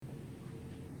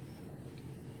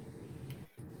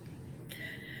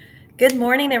Good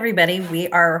morning, everybody. We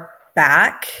are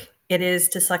back. It is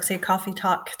Dyslexia Coffee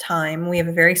Talk time. We have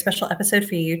a very special episode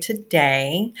for you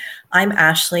today. I'm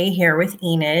Ashley here with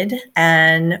Enid,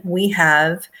 and we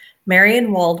have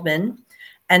Marion Waldman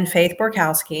and Faith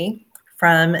Borkowsky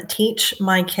from Teach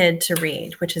My Kid to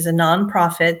Read, which is a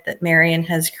nonprofit that Marion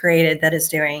has created that is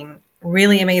doing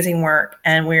really amazing work.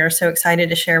 And we are so excited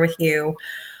to share with you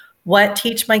what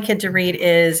Teach My Kid to Read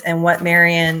is and what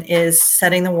Marion is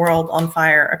setting the world on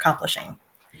fire accomplishing.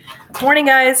 Morning,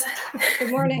 guys.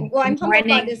 Good morning. Well, I'm humbled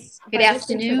by this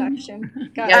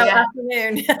introduction.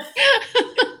 Afternoon.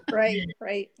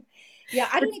 Right. Yeah,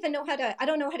 I don't know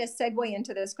how to segue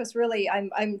into this because really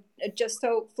I'm just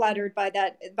so flattered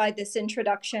by this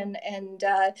introduction. And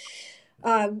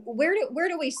where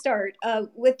do we start?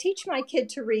 With Teach My Kid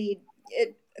to Read,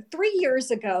 3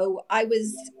 years ago, I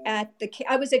was at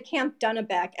Camp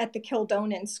Dunnebeck at the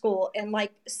Kildonan School, and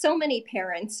like so many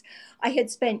parents, I had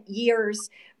spent years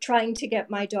trying to get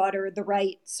my daughter the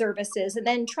right services, and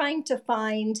then trying to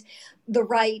find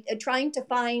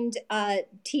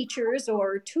teachers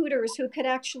or tutors who could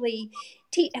actually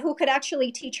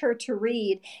teach her to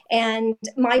read. And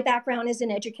my background is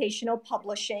in educational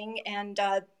publishing, and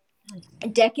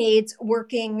decades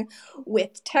working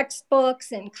with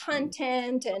textbooks and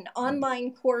content and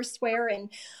online courseware. And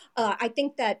I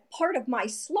think that part of my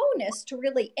slowness to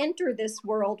really enter this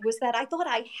world was that I thought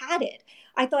I had it.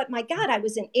 I thought, my God, I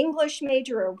was an English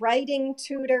major, a writing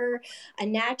tutor, a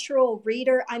natural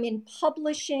reader. I'm in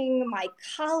publishing. My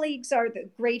colleagues are the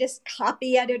greatest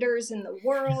copy editors in the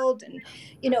world. And,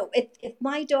 if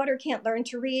my daughter can't learn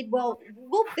to read, well,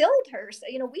 we'll build her. So,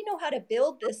 we know how to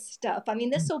build this stuff. I mean,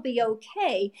 this will be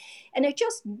okay. And it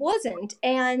just wasn't.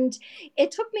 And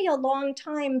it took me a long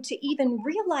time to even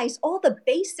realize all the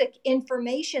basic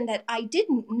information that I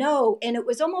didn't know. And it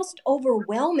was almost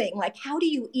overwhelming. Like, how do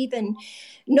you even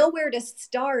know where to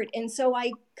start? And so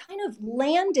I kind of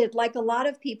landed, like a lot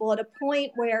of people, at a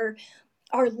point where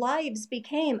our lives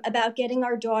became about teaching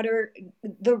our daughter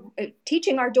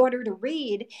to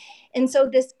read. And so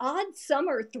this odd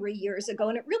summer 3 years ago,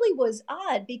 and it really was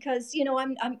odd because,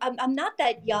 I'm not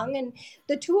that young, and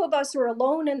the two of us were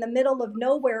alone in the middle of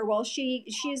nowhere while she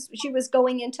was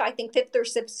going into, I think, fifth or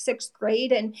sixth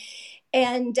grade.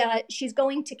 And she's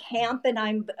going to camp, and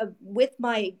I'm with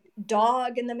my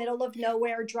dog in the middle of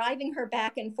nowhere, driving her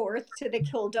back and forth to the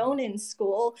Kildonan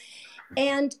School.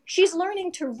 And she's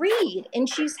learning to read, and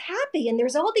she's happy. And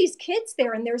there's all these kids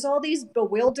there, and there's all these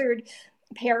bewildered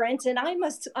parents. And I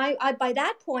by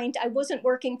that point, I wasn't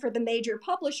working for the major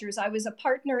publishers. I was a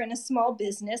partner in a small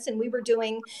business, and we were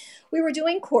doing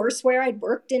courseware. I'd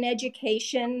worked in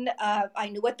education. I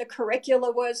knew what the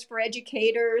curricula was for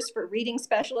educators, for reading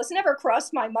specialists. Never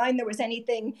crossed my mind there was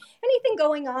anything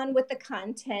going on with the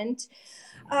content.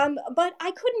 But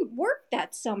I couldn't work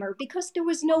that summer because there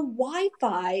was no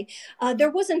Wi-Fi.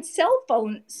 There wasn't cell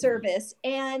phone service.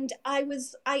 And I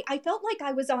felt like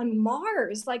I was on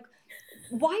Mars. Like,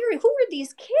 who are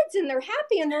these kids? And they're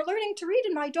happy and they're learning to read.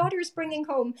 And my daughter's bringing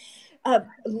home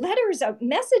letters,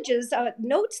 messages,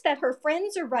 notes that her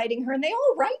friends are writing her, and they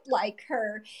all write like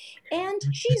her. And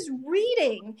she's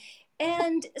reading.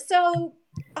 And so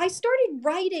I started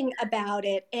writing about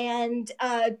it. And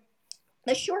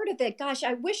the short of it, gosh,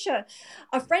 I wish a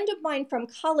friend of mine from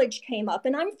college came up,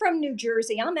 and I'm from New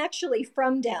Jersey. I'm actually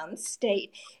from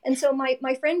downstate. And so my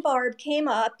friend Barb came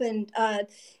up and,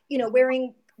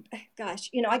 wearing,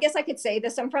 I guess I could say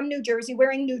this. I'm from New Jersey,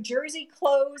 wearing New Jersey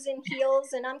clothes and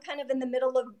heels, and I'm kind of in the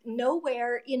middle of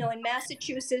nowhere, in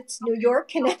Massachusetts, New York,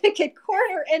 Connecticut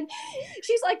corner. And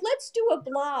she's like, let's do a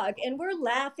blog. And we're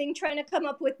laughing, trying to come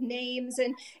up with names,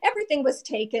 and everything was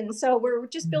taken. So we're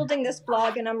just building this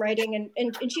blog, and I'm writing,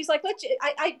 and she's like,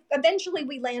 I eventually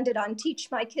we landed on Teach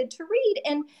My Kid to Read.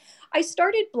 And I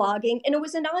started blogging, and it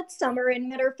was an odd summer. And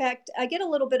matter of fact, I get a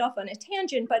little bit off on a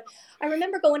tangent, but I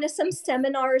remember going to some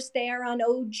seminars there on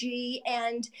OG,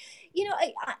 and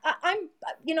I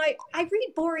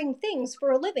read boring things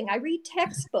for a living. I read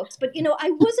textbooks, but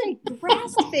I wasn't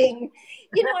grasping.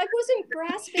 I wasn't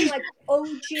grasping like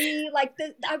OG, like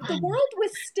the world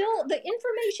was still, the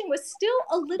information was still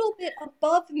a little bit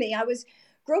above me. I was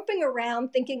groping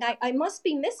around thinking I must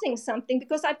be missing something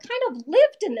because I've kind of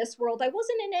lived in this world. I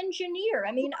wasn't an engineer.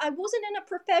 I mean, I wasn't in a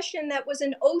profession that was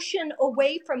an ocean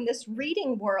away from this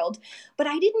reading world, but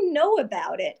I didn't know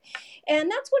about it. And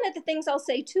that's one of the things I'll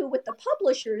say too with the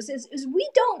publishers is we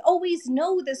don't always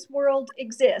know this world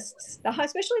exists,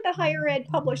 especially the higher ed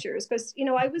publishers, because,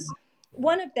 I was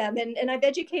one of them, and I've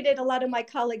educated a lot of my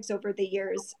colleagues over the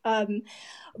years.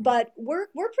 But we're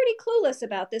pretty clueless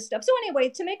about this stuff. So anyway,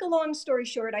 to make a long story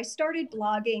short, I started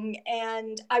blogging,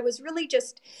 and I was really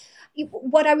just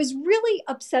what I was really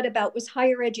upset about was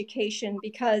higher education,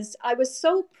 because I was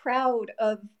so proud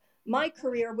of my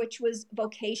career, which was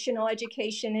vocational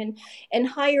education and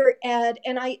higher ed,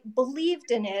 and I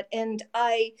believed in it, and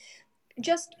I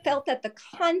just felt that the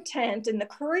content and the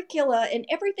curricula and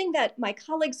everything that my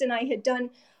colleagues and I had done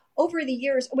over the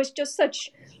years was just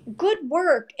such good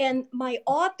work. And my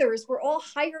authors were all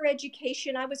higher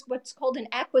education. I was what's called an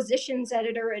acquisitions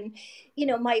editor. And,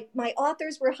 my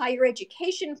authors were higher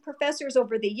education professors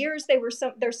over the years.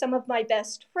 They're some of my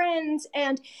best friends.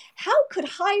 And how could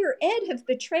higher ed have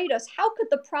betrayed us? How could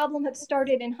the problem have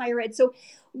started in higher ed? So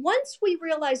once we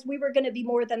realized we were going to be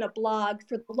more than a blog,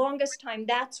 for the longest time,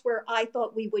 that's where I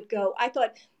thought we would go. I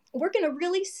thought we're going to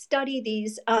really study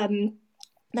these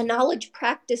the knowledge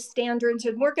practice standards,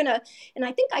 and and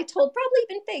I think I told probably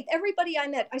even Faith, everybody I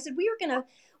met, I said, we're going to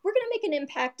make an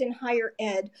impact in higher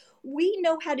ed. We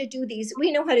know how to do these. We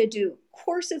know how to do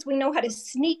courses. We know how to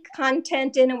sneak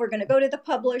content in, and we're going to go to the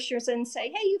publishers and say,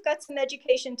 hey, you've got some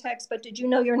education text, but did you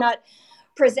know you're not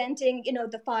presenting,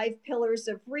 the 5 pillars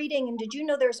of reading? And did you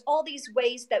know there's all these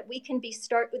ways that we can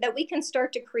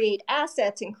start to create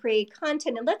assets and create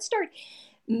content? And let's start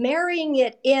marrying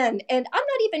it in. And I'm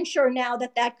not even sure now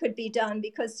that that could be done,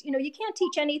 because you can't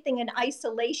teach anything in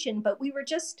isolation. But we were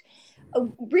just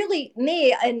really,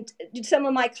 me and some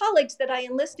of my colleagues that I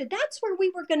enlisted, that's where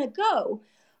we were going to go.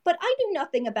 But I knew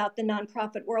nothing about the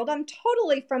nonprofit world. I'm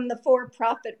totally from the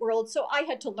for-profit world, so I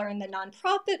had to learn the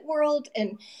nonprofit world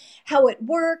and how it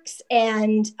works.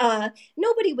 And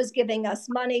nobody was giving us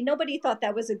money. Nobody thought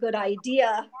that was a good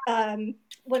idea.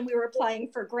 When we were applying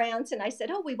for grants, and I said,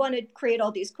 oh, we want to create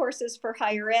all these courses for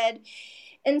higher ed.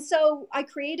 And so I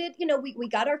created, we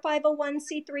got our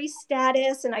 501c3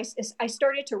 status, and I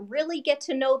started to really get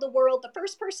to know the world. The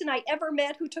first person I ever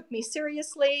met who took me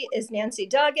seriously is Nancy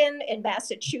Duggan in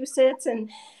Massachusetts. And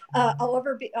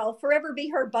I'll forever be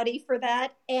her buddy for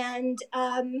that. And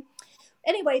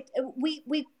anyway,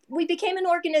 we became an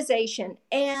organization.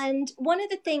 And one of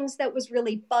the things that was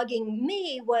really bugging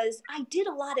me was I did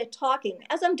a lot of talking,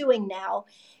 as I'm doing now.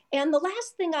 And the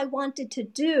last thing I wanted to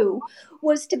do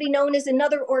was to be known as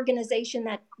another organization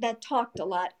that talked a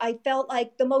lot. I felt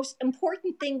like the most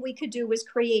important thing we could do was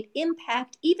create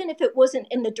impact, even if it wasn't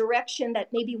in the direction that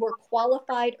maybe we're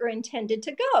qualified or intended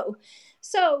to go.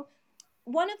 So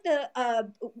one of the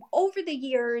over the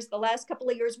years, the last couple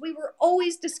of years, we were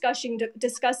always discussing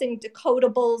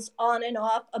decodables on and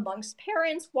off amongst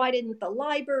parents. Why didn't the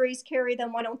libraries carry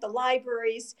them? Why didn't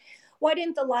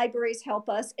the libraries help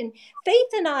us? And Faith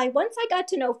and I, once I got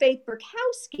to know Faith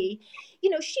Borkowsky,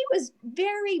 she was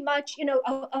very much,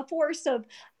 a force of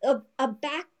a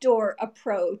backdoor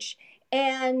approach.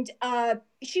 And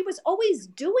she was always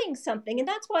doing something. And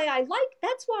that's why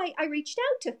I reached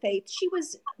out to Faith.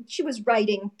 She was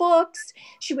writing books.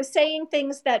 She was saying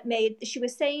things that made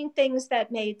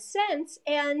sense.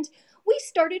 And we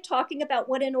started talking about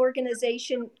what an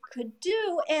organization could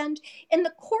do. And in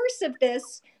the course of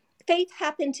this, Faith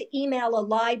happened to email a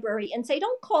library and say,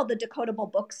 don't call the decodable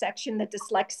book section the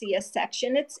dyslexia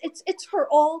section. It's for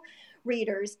all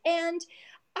readers. And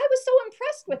I was so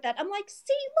impressed with that. I'm like,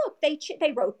 see, look,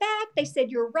 they wrote back. They said,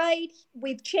 you're right.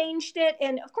 We've changed it.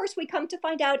 And of course, we come to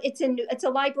find out it's a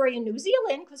library in New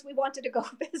Zealand, because we wanted to go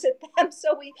visit them.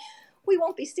 So we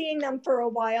won't be seeing them for a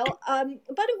while. But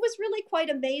it was really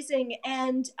quite amazing.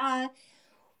 And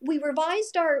we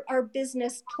revised our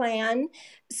business plan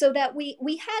so that we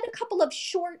had a couple of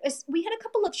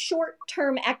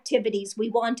short-term activities we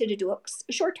wanted to do,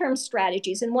 short-term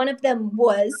strategies. And one of them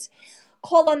was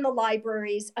call on the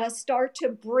libraries, start to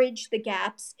bridge the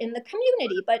gaps in the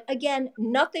community. But again,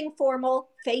 nothing formal.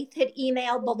 Faith had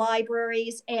emailed the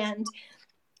libraries, and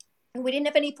we didn't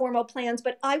have any formal plans,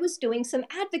 but I was doing some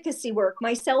advocacy work,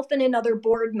 myself and another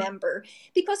board member,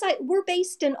 because we're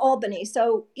based in Albany.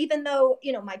 So even though,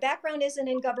 my background isn't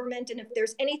in government, and if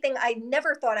there's anything I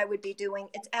never thought I would be doing,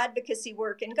 it's advocacy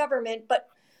work in government, but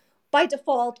by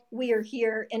default, we are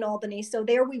here in Albany. So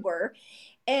there we were.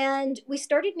 And we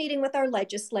started meeting with our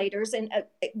legislators. And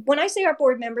when I say our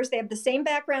board members, they have the same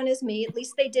background as me, at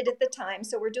least they did at the time.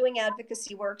 So we're doing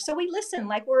advocacy work. So we listen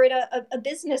like we're at a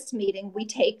business meeting. We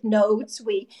take notes.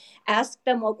 We ask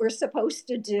them what we're supposed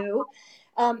to do.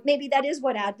 Maybe that is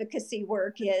what advocacy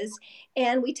work is.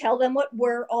 And we tell them what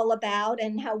we're all about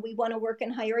and how we want to work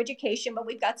in higher education, but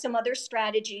we've got some other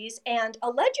strategies. And a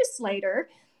legislator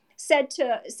said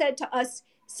to us,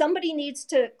 somebody needs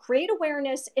to create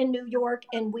awareness in New York,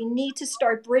 and we need to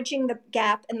start bridging the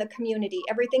gap in the community.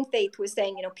 Everything Faith was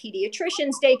saying,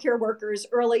 pediatricians, daycare workers,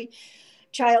 early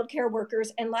child care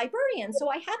workers, and librarians. So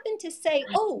I happened to say,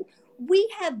 oh, we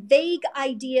have vague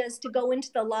ideas to go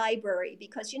into the library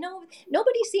because,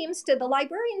 nobody seems to, the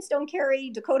librarians don't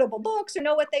carry decodable books or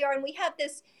know what they are. And we have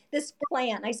this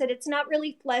plan. I said, it's not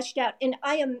really fleshed out. And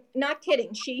I am not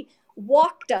kidding. She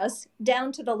walked us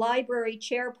down to the library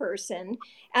chairperson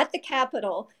at the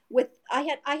Capitol with, I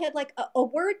had like a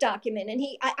Word document, and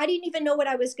I didn't even know what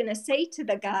I was going to say to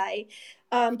the guy.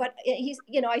 But he's,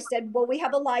 I said, well, we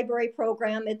have a library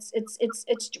program.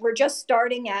 We're just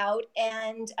starting out.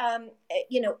 And,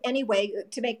 anyway,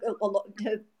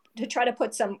 to try to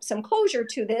put some closure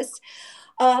to this,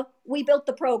 we built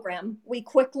the program. We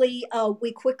quickly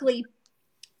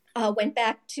went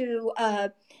back to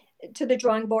the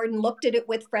drawing board and looked at it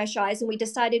with fresh eyes. And we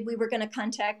decided we were going to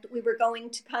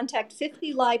contact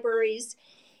 50 libraries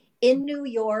in New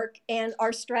York, and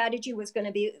our strategy would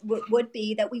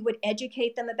be that we would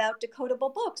educate them about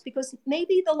decodable books, because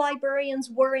maybe the librarians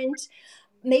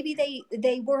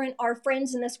they weren't our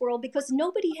friends in this world, because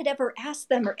nobody had ever asked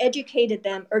them or educated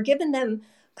them or given them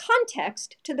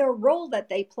context to their role that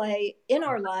they play in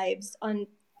our lives on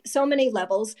so many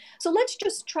levels. So let's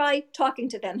just try talking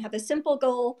to them, have a simple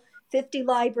goal, 50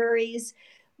 libraries.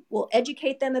 We'll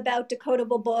educate them about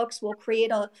decodable books. We'll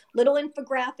create a little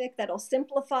infographic that'll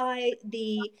simplify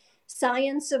the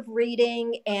science of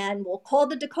reading, and we'll call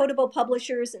the decodable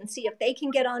publishers and see if they can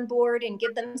get on board and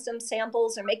give them some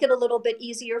samples or make it a little bit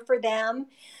easier for them.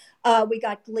 We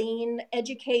got Glean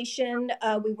education.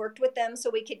 We worked with them so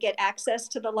we could get access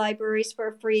to the libraries for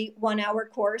a free 1-hour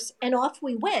course, and off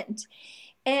we went.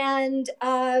 And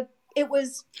it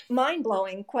was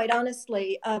mind-blowing, quite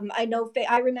honestly.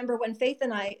 I remember when Faith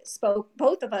and I spoke,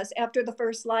 both of us, after the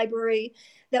first library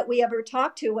that we ever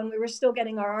talked to, when we were still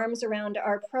getting our arms around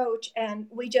our approach, and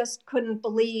we just couldn't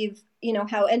believe,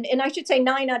 how, and I should say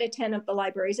 9 out of 10 of the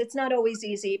libraries, it's not always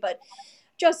easy, but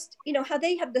just, how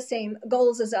they have the same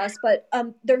goals as us, but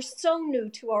they're so new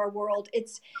to our world.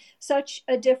 It's such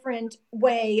a different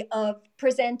way of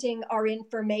presenting our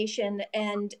information.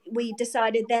 And we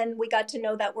decided then, we got to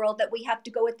know that world, that we have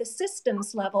to go at the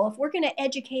systems level. If we're going to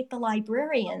educate the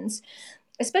librarians,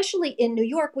 especially in New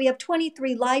York, we have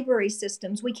 23 library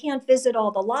systems. We can't visit all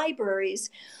the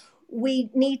libraries. We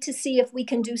need to see if we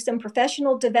can do some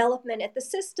professional development at the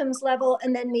systems level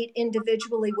and then meet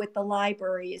individually with the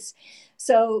libraries.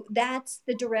 So that's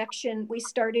the direction we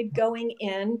started going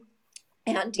in.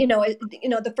 And,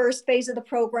 the first phase of the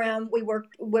program, we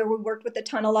worked with a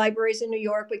ton of libraries in New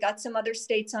York. We got some other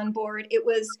states on board. It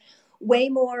was way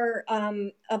more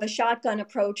of a shotgun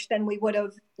approach than we would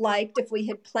have liked if we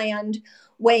had planned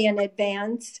way in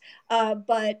advance.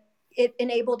 But it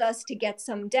enabled us to get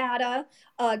some data,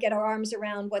 get our arms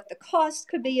around what the cost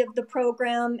could be of the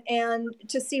program, and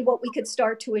to see what we could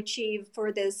start to achieve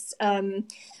for this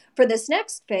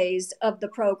next phase of the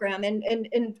program.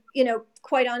 And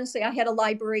quite honestly, I had a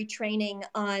library training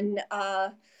on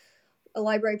a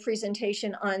library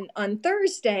presentation on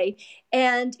Thursday.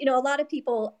 And, a lot of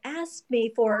people ask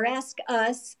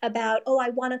us about, oh, I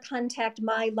want to contact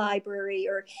my library,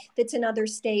 or if it's another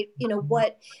state,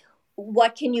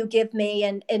 what can you give me?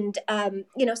 And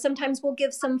sometimes we'll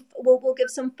give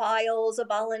some files, a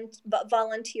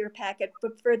volunteer packet.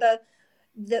 But for the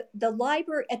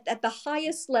library at the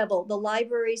highest level, the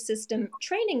library system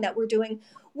training that we're doing,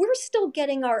 we're still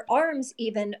getting our arms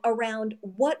even around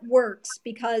what works,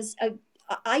 because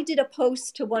I did a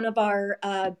post to one of our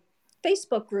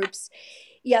Facebook groups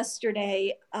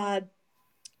yesterday.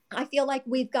 I feel like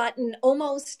we've gotten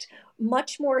almost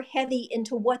much more heavy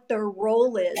into what their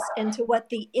role is and to what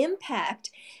the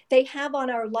impact they have on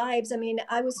our lives. I mean,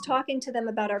 I was talking to them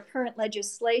about our current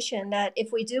legislation, that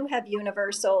if we do have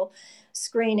universal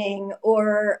screening,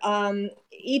 or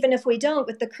even if we don't,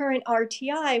 with the current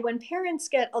RTI, when parents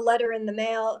get a letter in the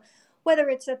mail, whether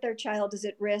it's that their child is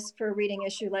at risk for a reading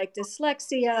issue like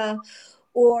dyslexia,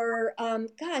 or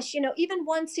even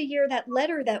once a year, that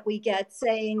letter that we get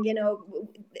saying,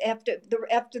 after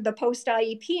the post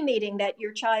IEP meeting, that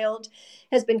your child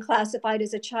has been classified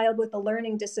as a child with a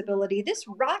learning disability. This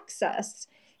rocks us.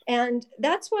 And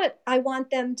that's what I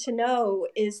want them to know,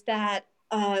 is that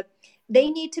they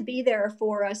need to be there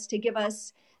for us, to give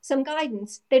us some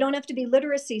guidance. They don't have to be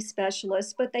literacy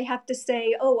specialists, but they have to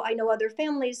say, oh, I know other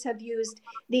families have used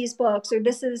these books, or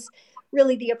this is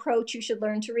really the approach you should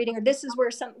learn to reading, or this is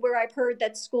where I've heard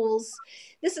that schools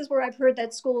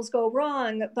go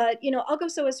wrong. But I'll go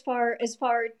as far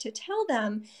to tell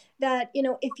them that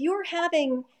if you're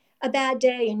having a bad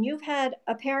day and you've had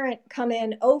a parent come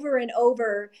in over and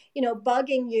over,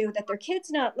 bugging you that their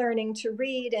kid's not learning to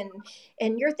read,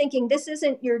 and you're thinking this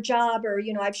isn't your job, or,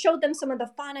 I've showed them some of the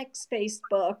phonics based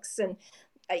books, and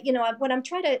what I'm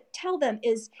trying to tell them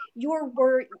is your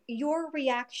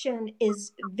reaction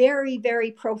is very,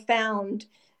 very profound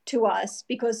to us,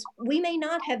 because we may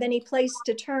not have any place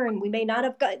to turn. We may not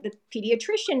have got, the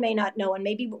pediatrician may not know, and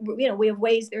maybe, we have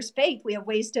ways, there's faith, we have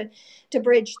ways to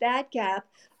bridge that gap.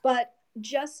 But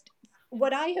just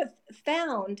what I have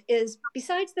found is,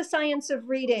 besides the science of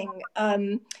reading,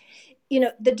 the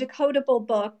decodable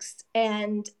books,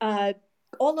 and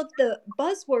all of the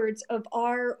buzzwords of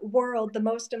our world, the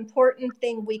most important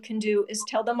thing we can do is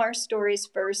tell them our stories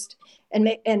first,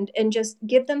 and just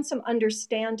give them some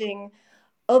understanding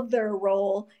of their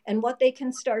role and what they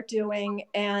can start doing.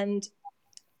 And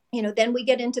then we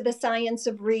get into the science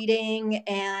of reading,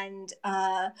 and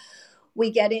we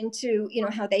get into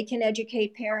how they can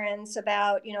educate parents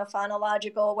about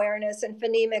phonological awareness and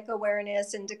phonemic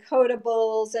awareness and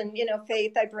decodables, and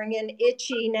Faith, I bring in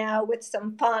itchy now with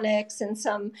some phonics and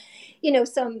some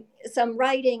some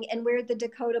writing, and where the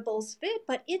decodables fit.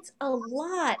 But it's a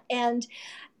lot, and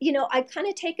I've kind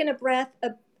of taken a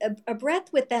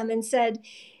breath with them and said,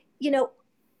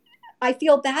 I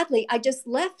feel badly. I just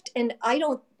left, and I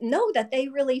don't know that they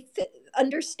really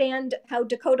understand how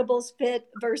decodables fit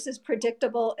versus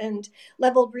predictable and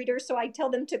leveled readers. So I tell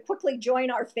them to quickly join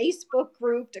our Facebook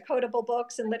group, Decodable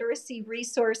Books and Literacy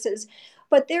Resources.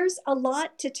 But there's a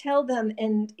lot to tell them,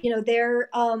 and they're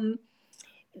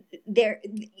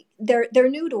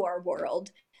new to our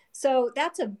world. So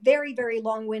that's a very, very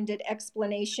long-winded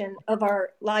explanation of our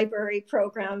library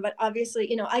program. But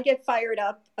obviously, I get fired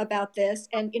up about this,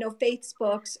 and Faith's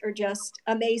books are just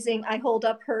amazing. I hold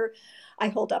up her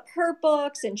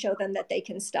books and show them that they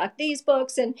can stock these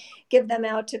books and give them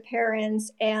out to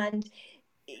parents. And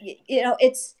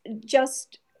it's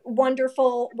just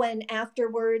wonderful when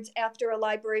afterwards, after a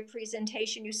library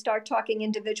presentation, you start talking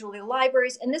individually to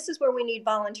libraries. And this is where we need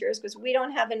volunteers, because we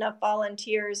don't have enough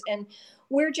volunteers, and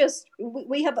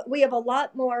we have a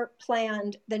lot more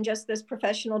planned than just this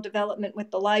professional development with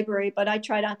the library. But I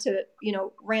try not to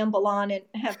ramble on and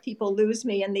have people lose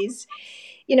me in these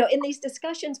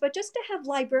discussions, but just to have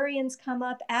librarians come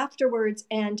up afterwards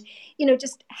and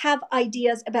just have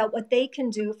ideas about what they can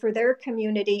do for their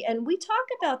community. And we talk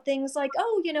about things like,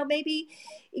 maybe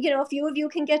a few of you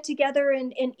can get together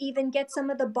and even get some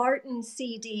of the Barton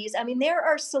CDs. I mean, there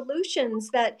are solutions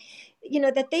that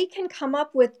that they can come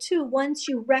up with too, once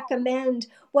you recommend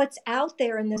what's out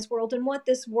there in this world and what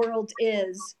this world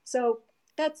is. So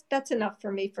that's enough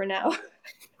for me for now.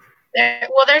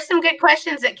 Well, there's some good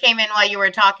questions that came in while you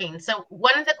were talking. So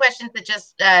one of the questions that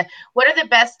just, what are the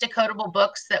best decodable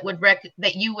books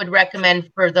that you would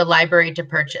recommend for the library to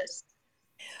purchase?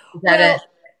 Is that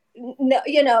no,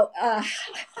 that's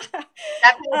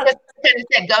what you just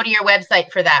said, go to your website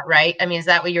for that, right? I mean, is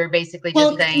that what you're basically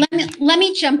just saying? Let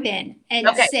me jump in and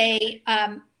Okay. say,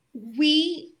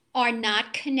 we are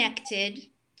not connected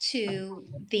to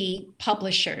the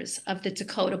publishers of the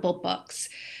decodable books.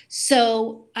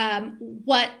 So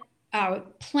what our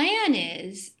plan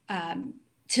is,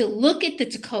 to look at the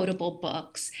decodable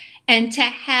books and to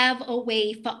have a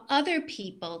way for other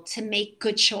people to make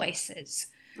good choices.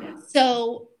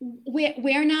 So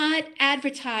we're not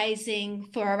advertising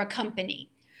for a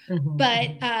company,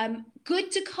 but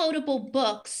good decodable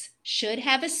books should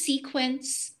have a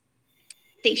sequence.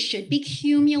 They should be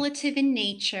cumulative in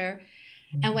nature.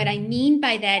 And what I mean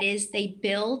by that is they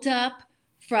build up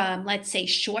from, let's say,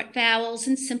 short vowels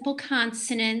and simple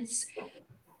consonants,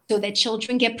 so that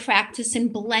children get practice in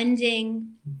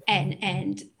blending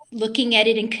and looking at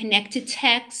it in connected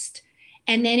text.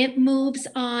 And then it moves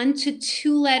on to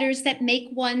two letters that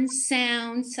make one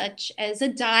sound, such as a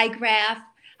digraph.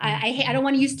 I don't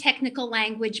want to use technical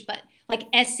language, but like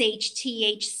SH,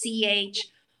 TH, CH,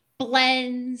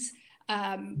 blends,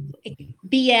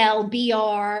 BL,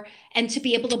 BR, and to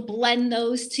be able to blend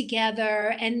those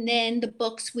together. And then the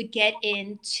books would get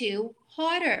into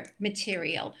harder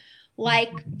material,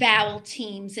 like vowel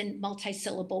teams and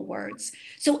multisyllable words.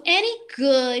 So any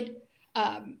good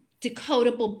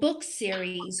decodable book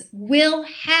series will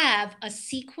have a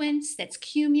sequence that's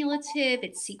cumulative,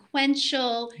 it's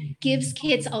sequential, gives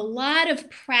kids a lot of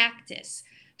practice.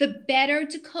 The better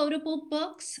decodable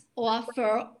books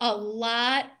offer a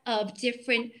lot of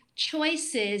different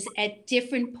choices at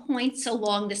different points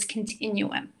along this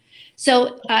continuum.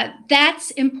 So that's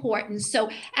important.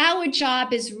 So our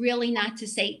job is really not to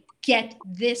say, get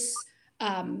this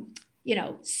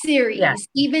series,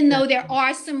 even though there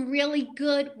are some really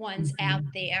good ones out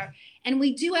there. And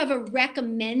we do have a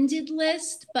recommended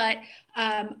list, but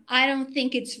I don't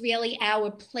think it's really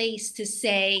our place to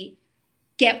say,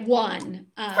 get one,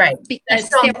 because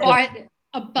there are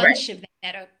a bunch of them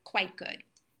that are quite good.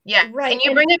 Yeah. Right. And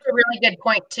you bring up a really good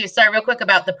point too. Sorry, real quick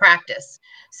about the practice.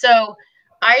 So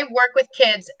I work with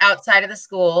kids outside of the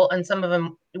school, and some of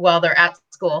them while they're at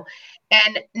school,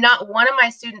 and not one of my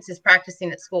students is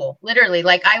practicing at school. Literally,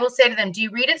 like I will say to them, do you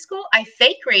read at school? I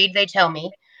fake read, they tell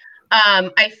me.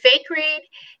 I fake read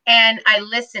and I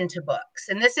listen to books.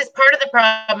 And this is part of the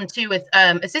problem too with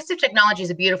assistive technology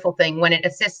is a beautiful thing when it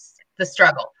assists the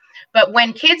struggle. But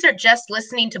when kids are just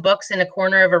listening to books in a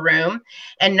corner of a room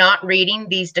and not reading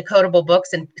these decodable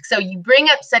books, and so you bring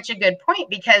up such a good point,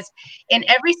 because in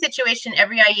every situation,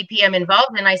 every IEP I'm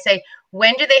involved in, I say,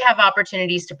 when do they have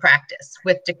opportunities to practice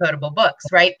with decodable books,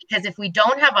 right? Because if we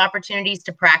don't have opportunities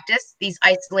to practice these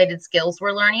isolated skills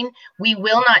we're learning, we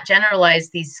will not generalize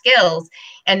these skills.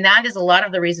 And that is a lot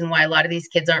of the reason why a lot of these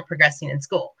kids aren't progressing in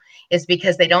school, is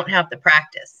because they don't have the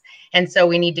practice. And so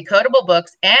we need decodable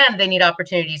books and they need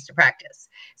opportunities to practice.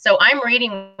 So I'm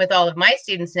reading with all of my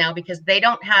students now because they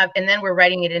don't have, and then we're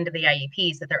writing it into the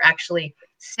IEPs that they're actually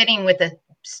sitting with a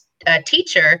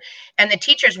teacher, and the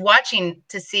teacher's watching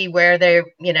to see where they're,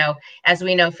 as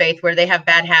we know, Faith, where they have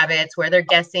bad habits, where they're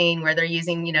guessing, where they're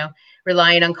using,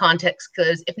 relying on context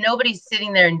clues. If nobody's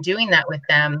sitting there and doing that with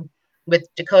them with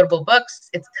decodable books,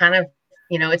 it's kind of,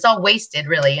 it's all wasted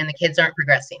really, and the kids aren't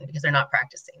progressing because they're not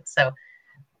practicing. So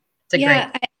it's a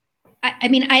great.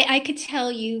 I could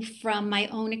tell you from my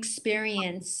own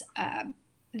experience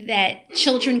that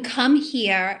children come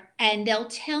here and they'll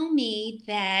tell me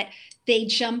that they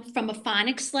jump from a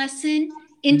phonics lesson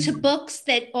into books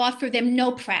that offer them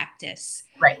no practice.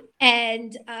 Right.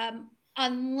 And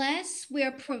unless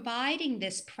we're providing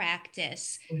this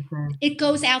practice, it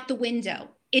goes out the window.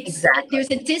 There's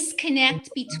a disconnect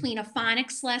between a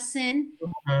phonics lesson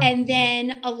and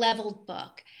then a leveled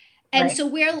book. And so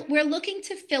we're looking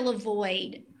to fill a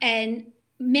void, and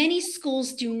many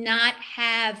schools do not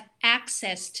have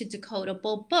access to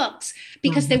decodable books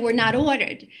because they were not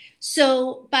ordered.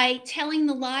 So by telling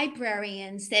the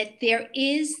librarians that there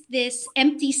is this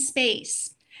empty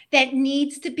space that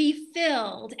needs to be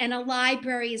filled, and a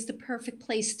library is the perfect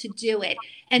place to do it,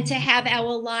 and to have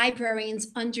our librarians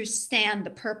understand the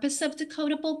purpose of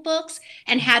decodable books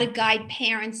and how to guide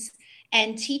parents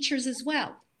and teachers as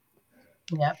well.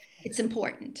 Yep. It's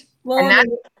important. Well,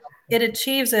 it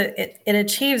achieves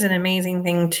an amazing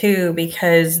thing too,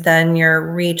 because then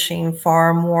you're reaching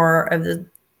far more of the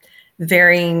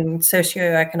varying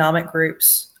socioeconomic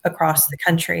groups across the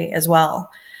country as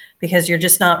well, because you're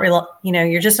just not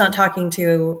you're just not talking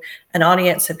to an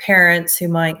audience of parents who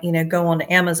might go on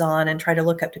Amazon and try to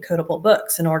look up decodable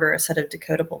books and order a set of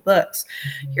decodable books.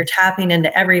 You're tapping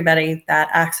into everybody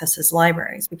that accesses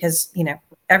libraries, because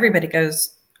everybody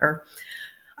goes, or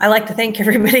I like to think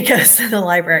everybody goes to the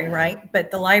library, right?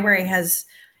 But the library is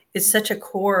such a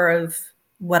core of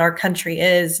what our country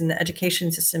is, and the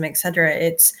education system, et cetera.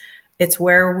 It's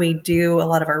where we do a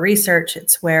lot of our research.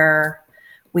 It's where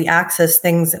we access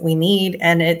things that we need.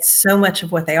 And it's so much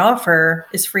of what they offer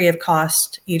is free of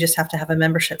cost. You just have to have a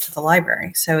membership to the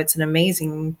library. So it's an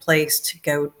amazing place to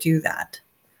go do that.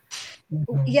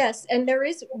 Yes, and there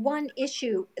is one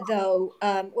issue though.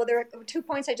 There are 2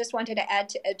 points I just wanted to add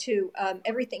to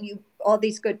everything all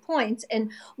these good points. And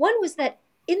one was that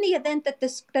in the event that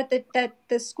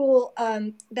the school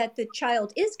that the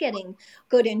child is getting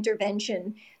good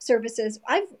intervention services,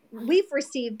 we've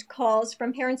received calls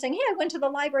from parents saying, "Hey, I went to the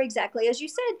library exactly as you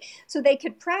said, so they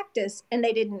could practice, and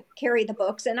they didn't carry the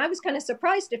books." And I was kind of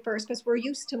surprised at first, because we're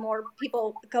used to more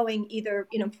people going either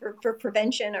for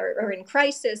prevention or in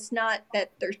crisis, not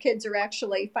that their kids are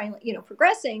actually finally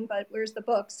progressing, but where's the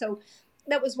book? So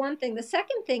that was one thing. The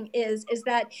second thing is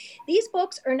that these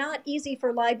books are not easy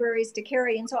for libraries to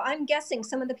carry. And so I'm guessing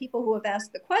some of the people who have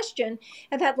asked the question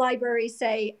have had libraries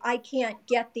say, "I can't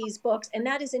get these books." And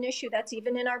that is an issue that's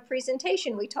even in our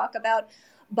presentation. We talk about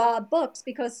Bob Books,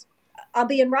 because I'll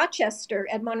be in Rochester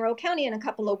at Monroe County in a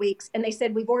couple of weeks. And they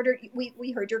said, we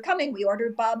heard you're coming. We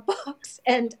ordered Bob Books.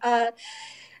 And,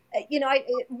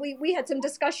 we had some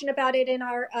discussion about it in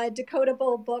our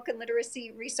Decodable Book and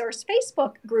Literacy Resource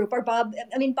Facebook group. Bob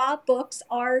Books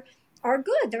are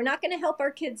good. They're not going to help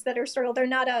our kids that are struggling.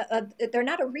 They're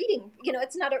not a reading.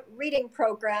 It's not a reading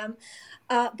program,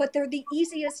 but they're the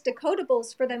easiest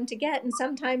decodables for them to get, and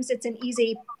sometimes it's an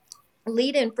easy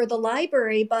lead-in for the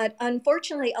library. But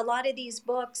unfortunately, a lot of these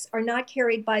books are not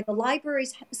carried by the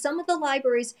libraries. Some of the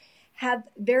libraries have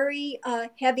very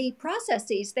heavy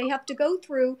processes they have to go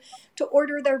through to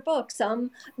order their books.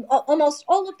 Almost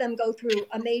all of them go through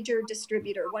a major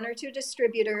distributor, one or two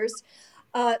distributors.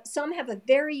 Some have a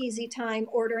very easy time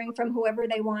ordering from whoever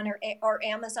they want, or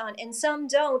Amazon, and some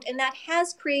don't. And that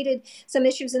has created some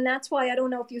issues. And that's why, I don't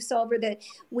know if you saw, that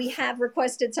we have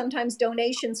requested sometimes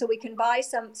donations so we can buy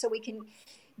some, so we can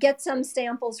get some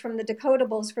samples from the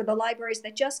decodables for the libraries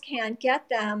that just can't get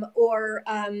them, or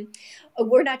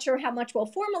we're not sure how much we'll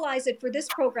formalize it for this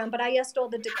program, but I asked all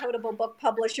the decodable book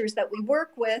publishers that we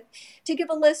work with to give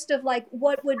a list of like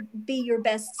what would be your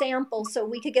best sample, so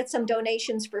we could get some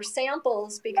donations for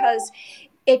samples, because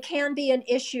it can be an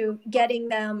issue getting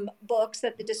them books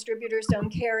that the distributors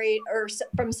don't carry, or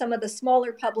from some of the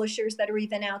smaller publishers that are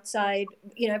even outside,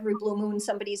 every blue moon,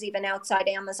 somebody's even outside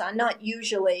Amazon, not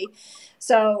usually.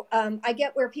 So I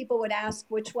get where people would ask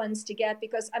which ones to get,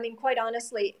 because, I mean, quite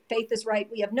honestly, Faith is right.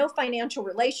 We have no financial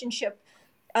relationship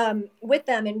with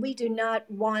them, and we do not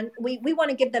want, we want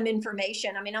to give them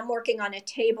information. I mean, I'm working on a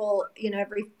table,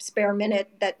 every spare minute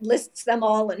that lists them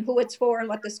all and who it's for and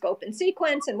what the scope and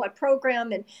sequence and what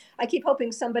program. And I keep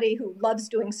hoping somebody who loves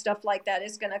doing stuff like that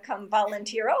is going to come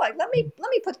volunteer. Let me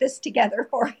put this together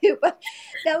for you. But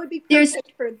that would be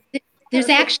perfect there's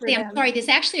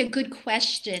actually a good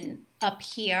question up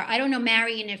here. I don't know,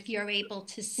 Marion, if you're able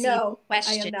to see the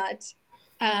question. No,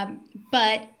 I am not.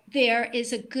 But there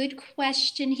is a good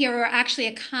question here, or actually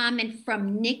a comment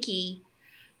from Nikki.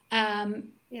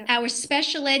 Our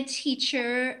special ed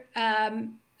teacher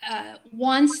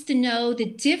wants to know the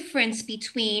difference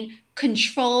between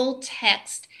controlled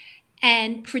text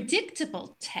and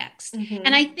predictable text. Mm-hmm.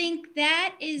 And I think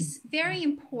that is very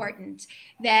important,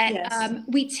 that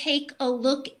we take a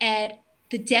look at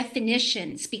the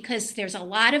definitions, because there's a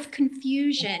lot of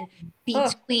confusion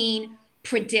between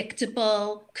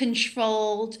predictable,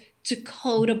 controlled,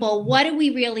 decodable. What do we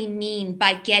really mean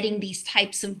by getting these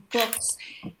types of books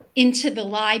into the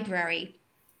library?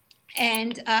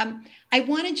 And I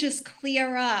want to just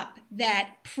clear up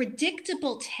that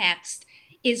predictable text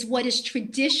is what is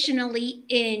traditionally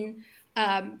in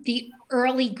the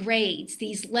early grades.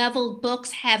 These level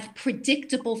books have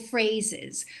predictable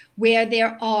phrases where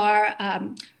there are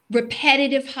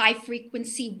repetitive high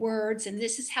frequency words, and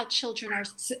this is how children are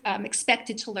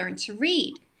expected to learn to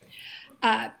read.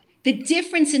 The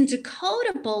difference in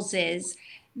decodables is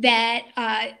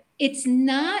that it's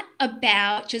not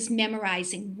about just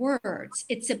memorizing words.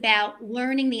 It's about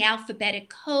learning the alphabetic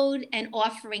code and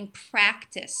offering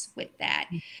practice with that.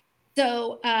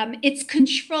 So it's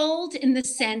controlled in the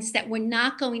sense that we're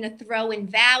not going to throw in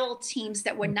vowel teams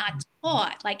that we're not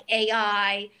taught, like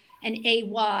AI and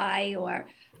AY or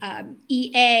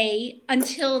EA,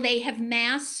 until they have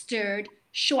mastered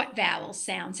short vowel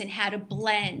sounds and how to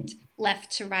blend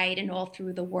left to right and all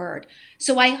through the word.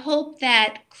 So I hope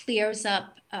that clears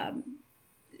up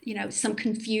some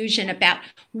confusion about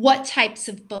what types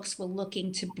of books we're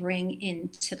looking to bring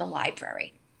into the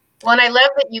library. Well, and I love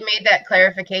that you made that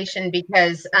clarification,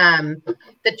 because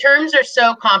the terms are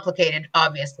so complicated,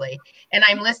 obviously. And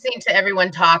I'm listening to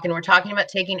everyone talk, and we're talking about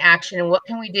taking action and what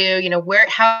can we do,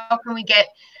 how can we get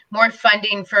more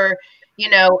funding for,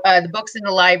 the books in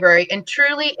the library. And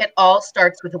truly, it all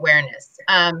starts with awareness.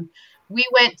 We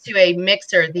went to a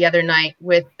mixer the other night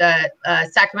with the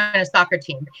Sacramento soccer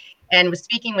team, and was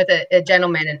speaking with a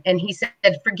gentleman, and he said,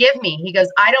 "Forgive me." He goes,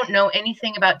 "I don't know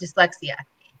anything about dyslexia."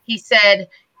 He said,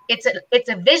 it's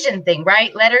a vision thing,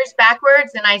 right? Letters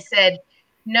backwards. And I said,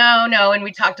 no. And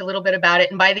we talked a little bit about it.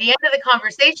 And by the end of the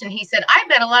conversation, he said, I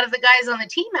bet a lot of the guys on the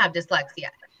team have dyslexia.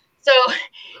 So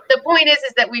the point is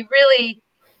that we really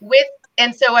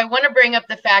and so I want to bring up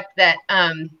the fact that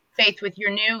Faith, with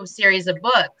your new series of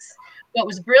books, what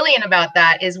was brilliant about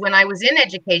that is when I was in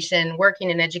education, working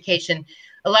in education,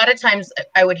 a lot of times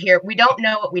I would hear, we don't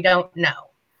know what we don't know.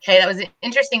 Okay. That was an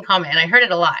interesting comment, and I heard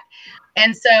it a lot.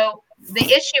 And so the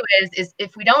issue is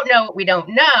if we don't know what we don't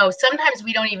know, sometimes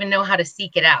we don't even know how to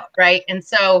seek it out, right? And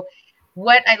so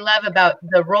what I love about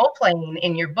the role playing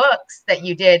in your books that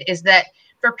you did is that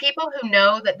for people who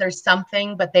know that there's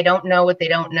something, but they don't know what they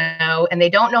don't know, and they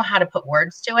don't know how to put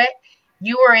words to it,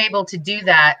 you were able to do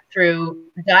that through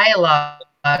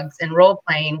dialogues and role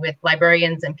playing with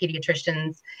librarians and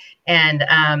pediatricians. And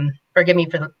forgive me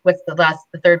for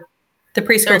the third? The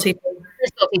preschool teachers.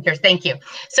 Preschool teachers, thank you.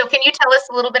 So can you tell us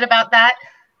a little bit about that?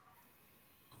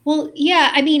 Well,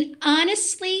 yeah, I mean,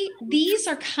 honestly, these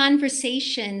are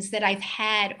conversations that I've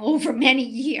had over many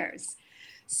years.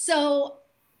 So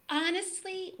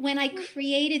honestly, when I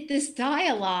created this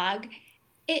dialogue,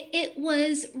 it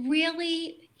was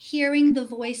really hearing the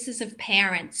voices of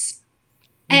parents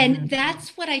And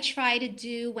that's what I try to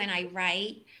do when I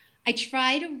write. I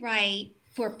try to write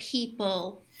for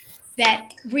people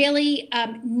that really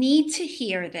need to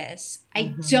hear this.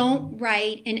 I don't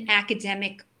write in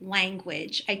academic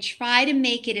language. I try to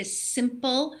make it as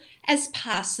simple as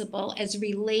possible, as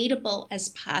relatable as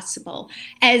possible,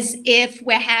 as if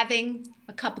we're having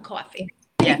a cup of coffee,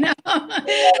 Yeah. you know,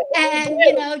 and,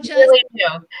 you know, just really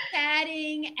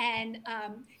chatting and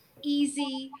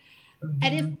easy.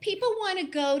 And if people want to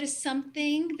go to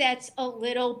something that's a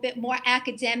little bit more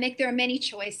academic, there are many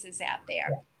choices out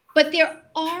there. But there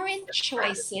aren't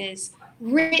choices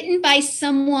written by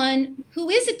someone who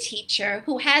is a teacher,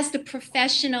 who has the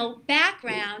professional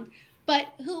background,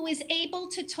 but who is able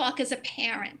to talk as a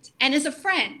parent and as a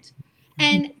friend.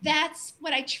 And that's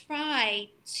what I try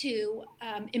to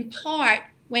impart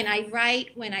when I write,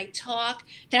 when I talk,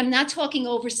 that I'm not talking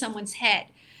over someone's head.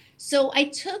 So I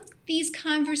took these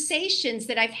conversations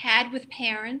that I've had with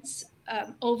parents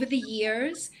over the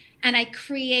years, and I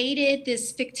created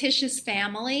this fictitious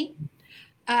family.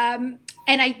 And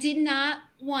I did not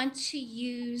want to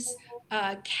use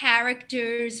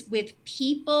characters with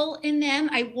people in them.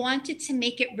 I wanted to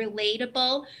make it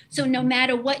relatable. So no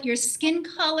matter what your skin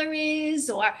color is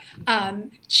or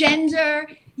gender,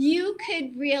 you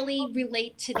could really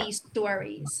relate to these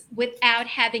stories without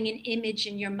having an image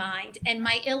in your mind. And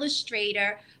my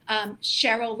illustrator,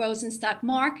 Cheryl Rosenstock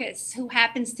Marcus, who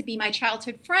happens to be my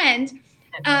childhood friend,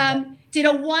 did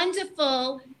a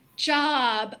wonderful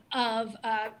job of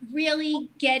really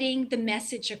getting the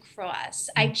message across.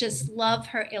 I just love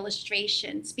her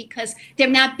illustrations because they're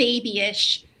not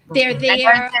babyish. They're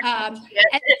there to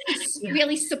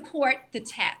really support the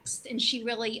text, and she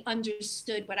really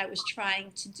understood what I was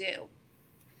trying to do.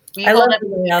 I love the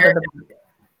layout of the book.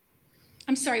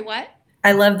 I'm sorry, what?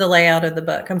 I love the layout of the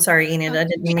book. I'm sorry, Enid. I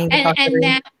didn't mean to talk to you. And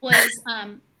that was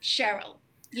Cheryl.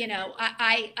 You know,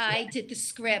 I did the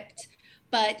script,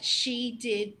 but she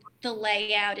did the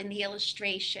layout and the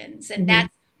illustrations, and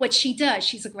that's what she does.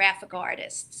 She's a graphic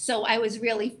artist. So I was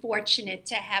really fortunate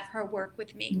to have her work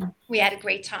with me. We had a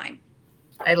great time.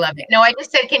 I love it. No, I just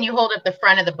said, can you hold up the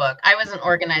front of the book? I wasn't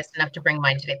organized enough to bring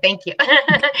mine today. Thank you.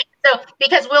 So,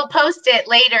 because we'll post it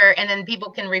later and then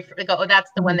people can go, oh, that's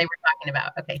the one they were talking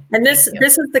about. Okay. And this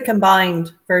is the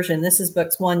combined version. This is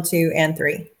books 1, 2, and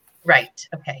 3. Right.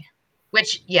 Okay.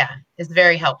 Which, yeah, is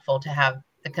very helpful to have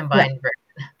the combined version.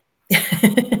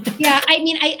 Yeah, I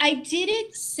mean, I did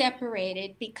it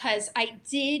separated because I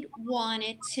did want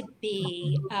it to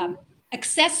be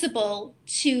accessible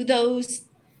to those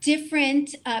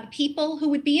different people who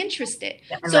would be interested.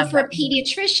 So for a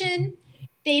pediatrician,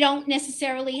 they don't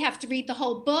necessarily have to read the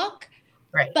whole book,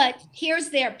 but here's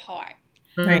their part.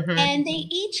 And they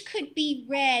each could be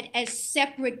read as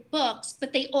separate books,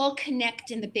 but they all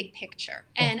connect in the big picture.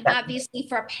 And obviously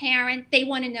for a parent, they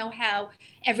want to know how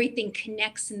everything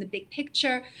connects in the big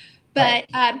picture. But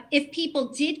if people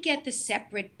did get the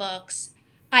separate books,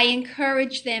 I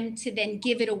encourage them to then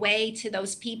give it away to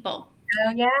those people.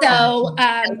 Oh, yeah. So,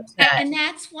 and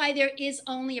that's why there is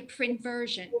only a print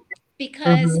version,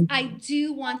 because I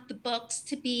do want the books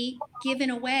to be given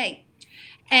away.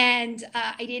 And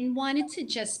I didn't want it to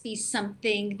just be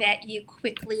something that you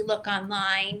quickly look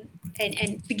online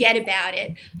and forget about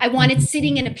it. I want it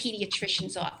sitting in a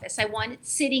pediatrician's office. I want it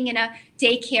sitting in a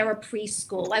daycare or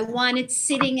preschool. I want it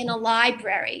sitting in a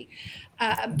library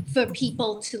for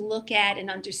people to look at and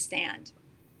understand.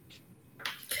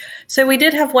 So we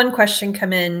did have one question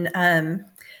come in.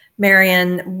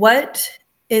 Marion, what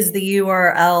is the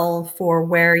URL for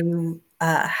where you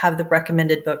have the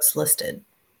recommended books listed?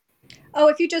 Oh,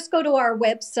 if you just go to our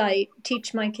website,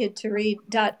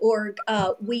 teachmykidtoread.org,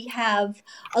 we have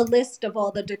a list of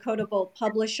all the decodable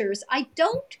publishers. I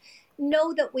don't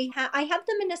know that I have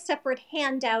them in a separate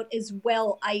handout as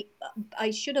well. I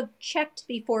should have checked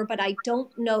before, but I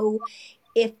don't know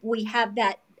if we have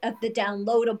that the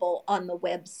downloadable on the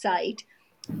website.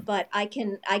 But I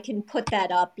can put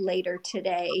that up later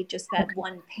today, just that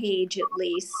one page at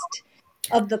least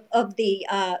of the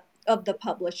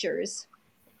publishers.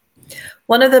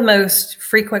 One of the most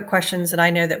frequent questions that I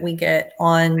know that we get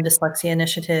on Dyslexia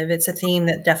Initiative, it's a theme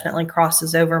that definitely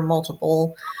crosses over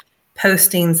multiple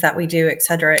postings that we do, et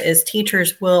cetera, is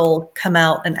teachers will come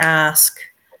out and ask,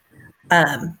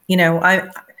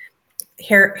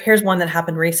 here's one that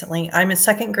happened recently. I'm a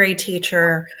second grade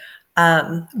teacher.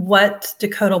 What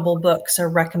decodable books are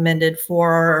recommended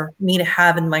for me to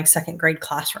have in my second grade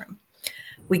classroom?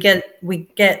 We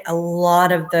get a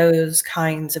lot of those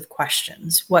kinds of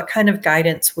questions. What kind of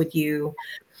guidance would you?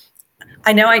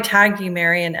 I know I tagged you,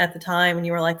 Marion, at the time, and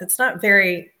you were like, "That's not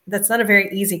very that's not a very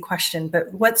easy question,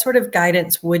 but what sort of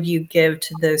guidance would you give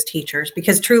to those teachers?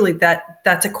 Because truly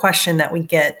that's a question that we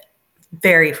get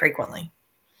very frequently.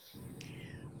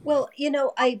 Well,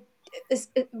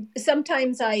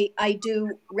 sometimes I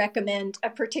do recommend a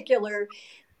particular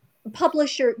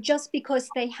publisher just because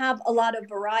they have a lot of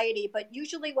variety, but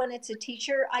usually when it's a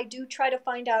teacher, I do try to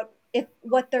find out if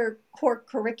what their core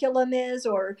curriculum is,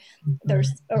 or their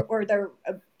or their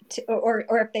or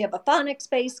if they have a phonics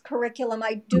based curriculum.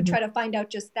 I do try to find out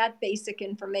just that basic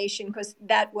information, because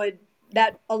that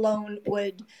alone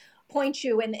would point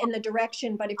you in the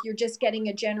direction. But if you're just getting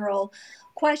a general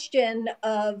question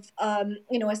of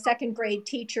a second grade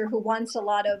teacher who wants a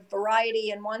lot of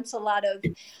variety and wants a lot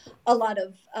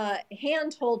of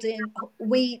hand holding,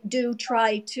 we do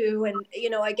try to. And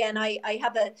again, I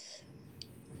have a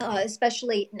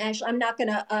especially national, I'm not going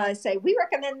to say we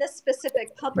recommend this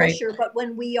specific publisher, right, but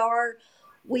when we are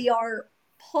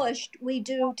pushed, we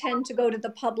do tend to go to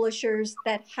the publishers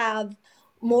that have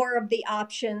more of the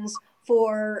options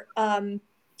for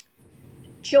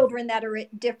children that are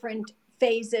at different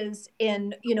phases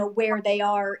in where they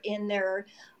are in their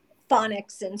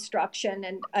phonics instruction.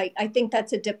 And I think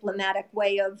that's a diplomatic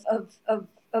way of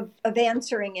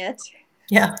answering it.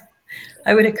 Yeah,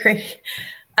 I would agree.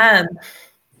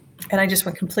 And I just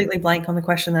went completely blank on the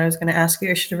question that I was going to ask you.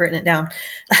 I should have written it down.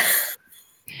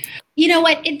 You know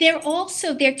what?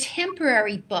 They're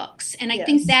temporary books. And I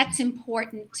think that's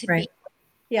important to be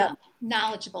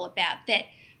knowledgeable about. That,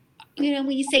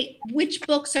 when you say which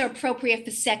books are appropriate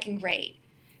for second grade,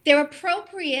 they're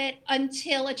appropriate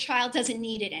until a child doesn't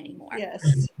need it anymore. Yes.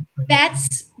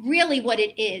 That's really what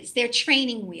it is. They're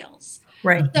training wheels.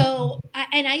 Right. So,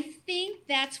 and I think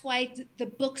that's why the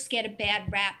books get a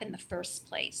bad rap in the first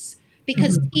place,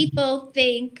 because people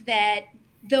think that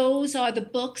those are the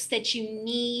books that you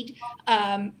need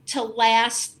to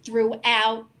last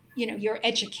throughout, your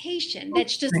education.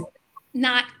 That's just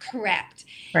not correct.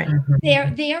 Right. They're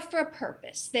there for a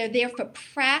purpose. They're there for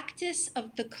practice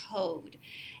of the code.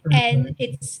 And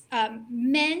it's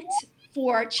meant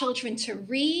for children to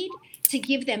read, to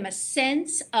give them a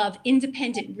sense of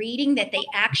independent reading, that they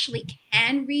actually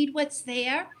can read what's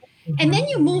there. And then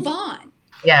you move on.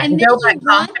 Yeah. And then you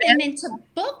run them into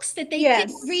books that they can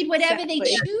read whatever they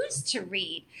choose to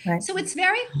read. Right. So it's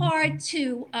very hard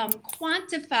to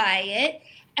quantify it,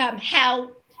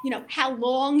 how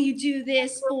long you do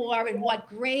this for and what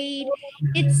grade.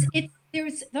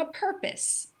 There's a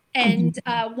purpose. And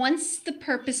once the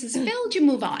purpose is filled, you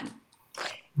move on.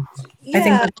 Yeah. I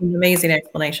think that's an amazing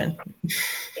explanation.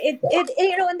 And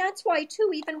that's why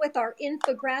too, even with our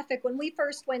infographic, when we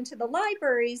first went to the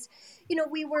libraries,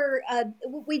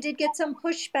 we did get some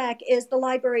pushback. Is the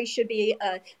library should be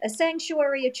a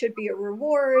sanctuary? It should be a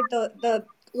reward. The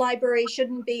library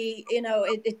shouldn't be,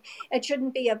 it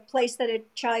shouldn't be a place that a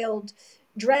child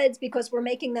dreads because we're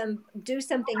making them do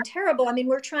something terrible. I mean,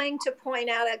 we're trying to point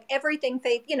out everything,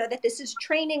 that this is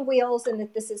training wheels and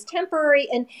that this is temporary.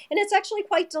 And it's actually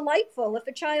quite delightful if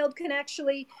a child can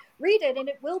actually read it, and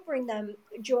it will bring them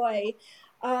joy.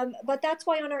 But that's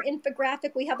why on our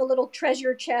infographic, we have a little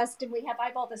treasure chest, and I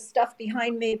have all this stuff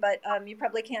behind me, but you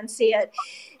probably can't see it,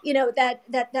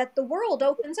 that the world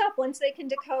opens up once they can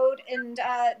decode, and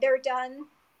they're done.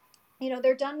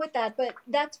 They're done with that. But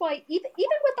that's why even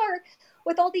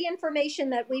with all the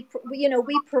information that we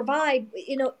provide,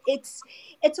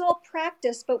 it's all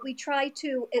practice, but we try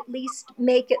to at least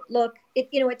make it look,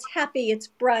 it's happy, it's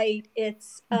bright,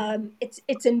 it's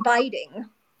inviting.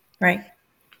 Right.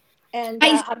 And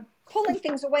I'm pulling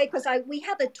things away because we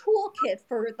have a toolkit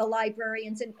for the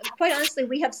librarians, and quite honestly,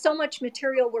 we have so much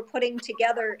material we're putting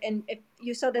together. And if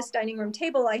you saw this dining room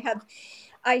table, I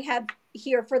have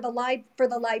here for the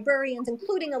librarians,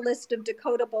 including a list of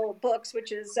decodable books,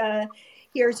 which is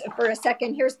here's for a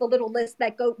second. Here's the little list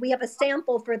we have a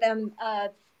sample for them,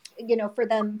 for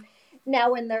them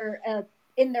now in their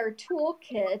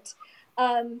toolkit.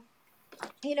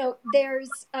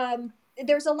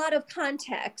 There's a lot of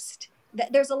context.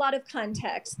 There's a lot of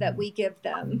context that we give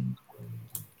them.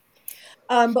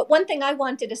 But one thing I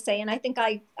wanted to say, and I think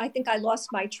I lost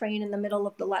my train in the middle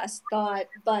of the last thought,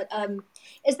 but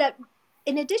is that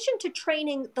in addition to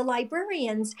training the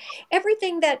librarians,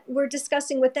 everything that we're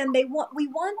discussing with them, we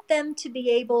want them to be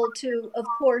able to, of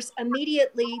course,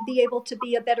 immediately be able to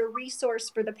be a better resource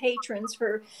for the patrons,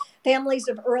 for families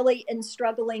of early and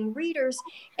struggling readers.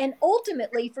 And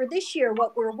ultimately, for this year,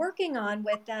 what we're working on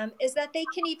with them is that they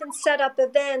can even set up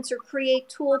events or create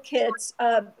toolkits,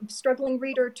 struggling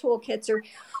reader toolkits,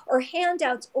 or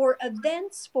handouts or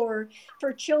events for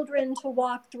children to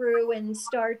walk through and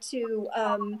start to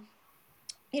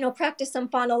practice some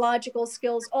phonological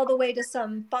skills all the way to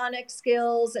some phonic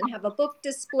skills, and have a book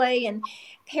display, and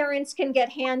parents can get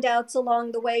handouts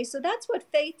along the way. So that's what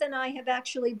Faith and I have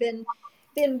actually been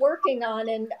working on,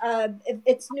 and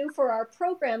it's new for our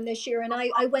program this year. And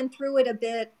I went through it a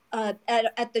bit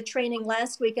at the training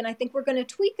last week, and I think we're going to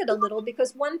tweak it a little,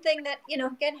 because one thing that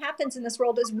again happens in this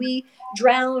world is we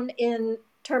drown in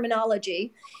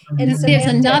terminology and There's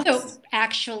another, semantics.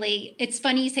 actually, it's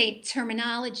funny you say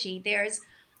terminology. There's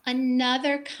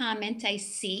another comment I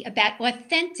see about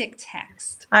authentic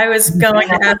text. I was going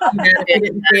to ask you that. I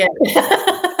didn't see it.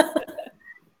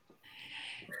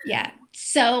 Yeah.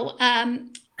 So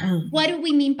what do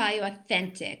we mean by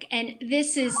authentic? And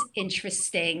this is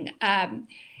interesting.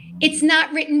 It's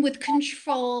not written with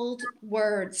controlled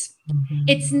words.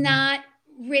 It's not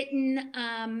written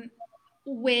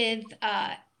with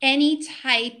any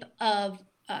type of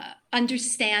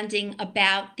understanding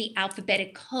about the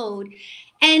alphabetic code.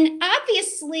 And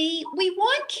obviously, we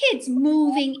want kids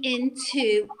moving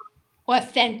into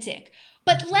authentic,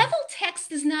 but level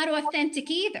text is not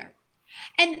authentic either.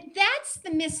 And that's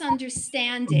the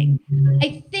misunderstanding.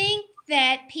 I think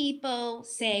that people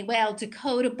say, well,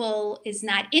 decodable is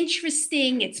not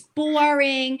interesting, it's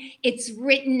boring, it's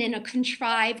written in a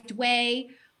contrived way.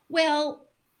 Well,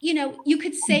 you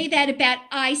could say that about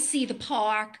I see the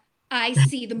park, I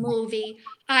see the movie,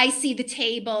 I see the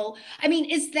table. I mean,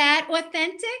 is that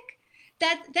authentic?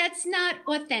 That's not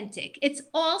authentic. It's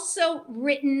also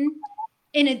written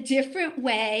in a different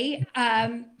way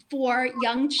for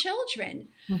young children.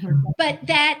 But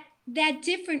that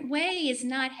different way is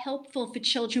not helpful for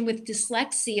children with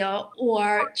dyslexia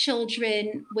or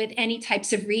children with any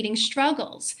types of reading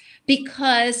struggles,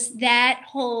 because that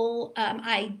whole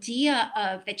idea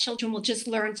of that children will just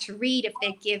learn to read if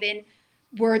they're given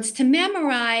words to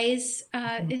memorize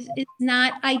is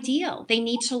not ideal. They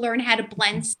need to learn how to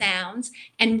blend sounds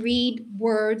and read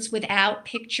words without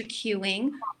picture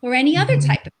cueing or any other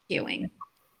type of cueing.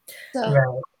 So,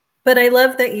 right. But I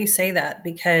love that you say that,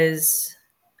 because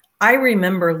I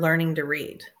remember learning to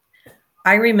read.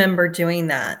 I remember doing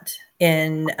that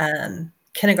in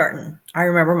kindergarten. I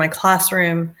remember my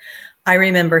classroom. I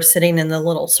remember sitting in the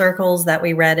little circles that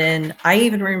we read in. I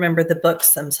even remember the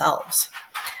books themselves.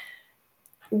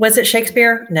 Was it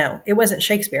Shakespeare? No, it wasn't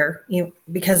Shakespeare,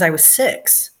 because I was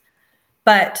 6.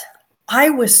 But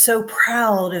I was so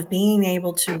proud of being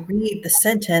able to read the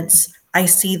sentence, I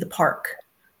see the park.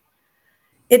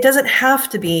 It doesn't have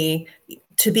to be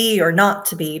or not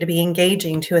to be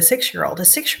engaging to a 6-year-old. A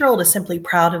 6-year-old is simply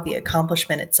proud of the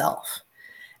accomplishment itself.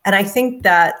 And I think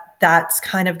that that's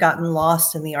kind of gotten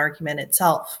lost in the argument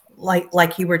itself.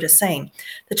 Like you were just saying,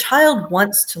 the child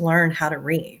wants to learn how to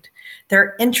read.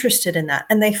 They're interested in that,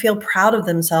 and they feel proud of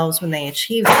themselves when they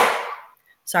achieve it.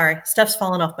 Sorry, stuff's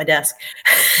falling off my desk.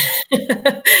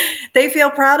 They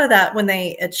feel proud of that when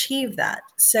they achieve that.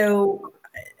 So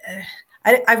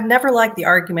I've never liked the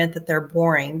argument that they're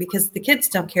boring, because the kids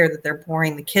don't care that they're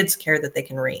boring. The kids care that they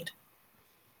can read.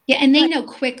 Yeah, and they know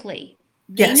quickly.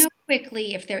 They Yes. know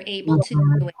quickly if they're able to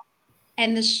do it.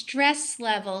 And the stress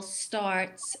level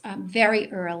starts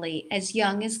very early, as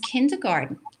young as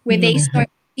kindergarten, where they start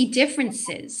to see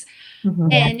differences.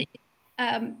 And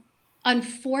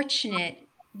unfortunate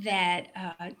that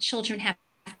children have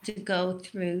to go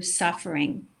through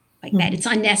suffering like that. It's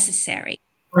unnecessary.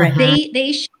 Right.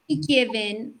 They should be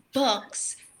given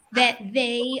books that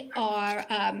they are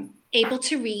able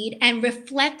to read and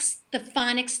reflects the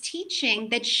phonics teaching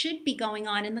that should be going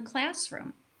on in the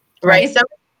classroom. Right.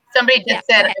 Somebody just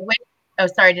said, I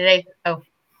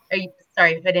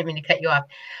didn't mean to cut you off.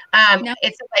 No.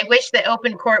 It says, I wish that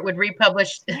Open Court would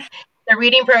republish the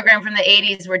reading program from the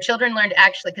 80s, where children learned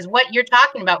actually, because what you're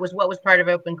talking about was what was part of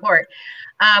Open Court,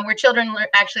 where children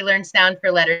actually learn sound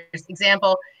for letters.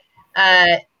 Example,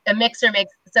 a mixer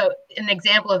makes, so an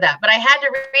example of that. But I had to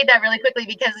read that really quickly,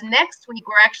 because next week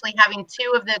we're actually having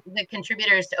 2 of the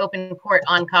contributors to Open Court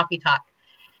on Coffee Talk.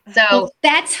 So well,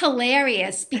 that's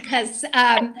hilarious, because you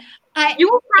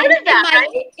were part of that,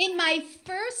 right? In my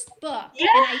first book, Yeah.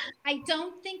 and I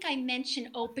don't think I mentioned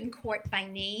Open Court by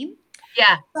name.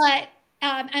 Yeah. But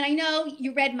and I know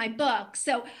you read my book,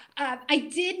 so I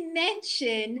did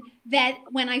mention that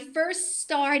when I first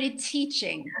started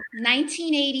teaching,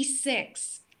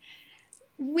 1986,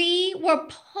 we were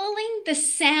pulling the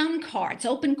sound cards.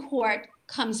 Open Court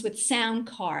comes with sound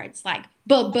cards like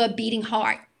 "buh beating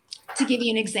heart," to give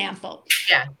you an example.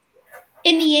 Yeah.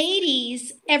 In the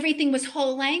 80s, everything was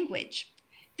whole language.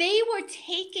 They were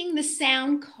taking the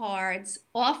sound cards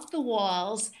off the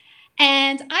walls,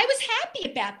 and I was happy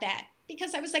about that,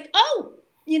 because I was like, oh,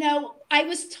 I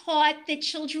was taught that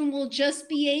children will just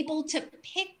be able to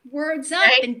pick words up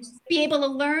Right. and be able to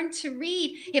learn to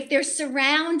read if they're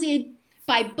surrounded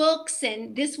by books,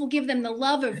 and this will give them the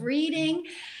love of reading.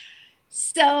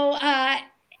 So,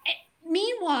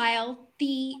 meanwhile,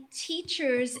 the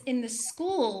teachers in the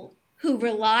school who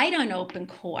relied on open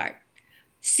court,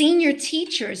 senior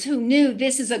teachers who knew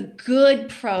this is a good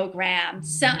program,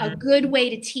 a good way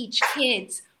to teach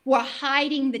kids, were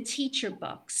hiding the teacher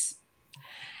books.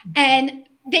 And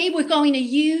they were going to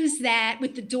use that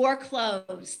with the door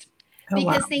closed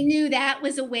because they knew that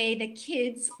was a way that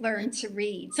kids learned to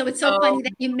read. So it's so funny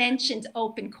that you mentioned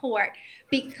open court,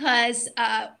 because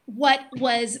what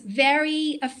was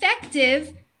very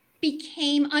effective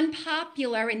became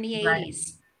unpopular in the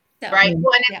 80s. So, Right.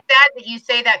 Well, and it's sad that you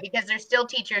say that, because there's still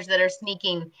teachers that are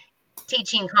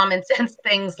teaching common sense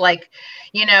things, like,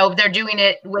 they're doing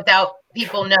it without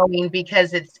people knowing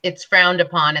because it's frowned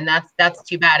upon, and that's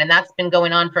too bad, and that's been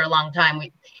going on for a long time.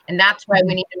 And that's why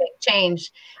we need to make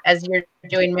change, as you're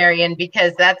doing, Marion,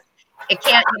 because it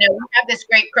can't, we have this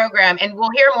great program, and we'll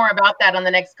hear more about that on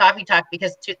the next coffee talk,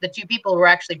 because the two people were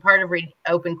actually part of Read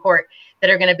Open Court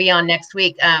that are going to be on next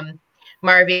week,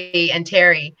 Marvy and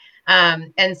Terry.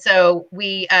 And so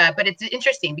but it's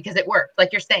interesting because it worked,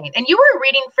 like you're saying. And you were a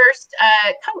reading first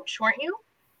coach, weren't you?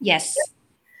 Yes.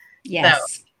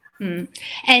 Yes. So.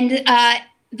 And that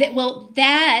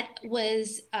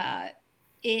was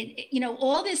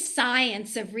all this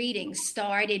science of reading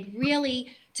started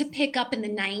really to pick up in the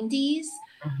 90s.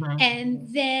 And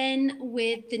then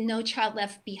with the No Child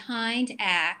Left Behind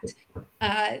Act,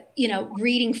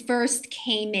 reading first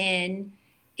came in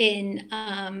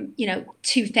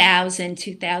 2000,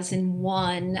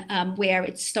 2001, where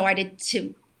it started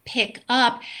to pick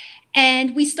up,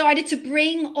 and we started to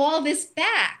bring all this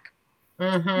back,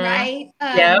 right?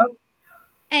 Yeah.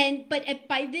 But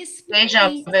by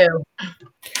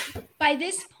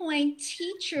this point,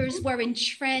 teachers were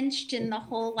entrenched in the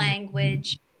whole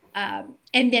language, and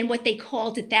then what they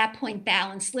called at that point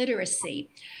balanced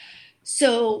literacy.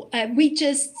 So we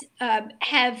just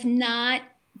have not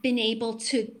been able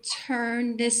to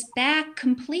turn this back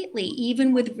completely.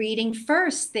 Even with reading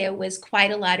first, there was quite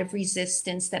a lot of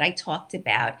resistance that I talked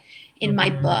about in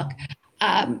my book.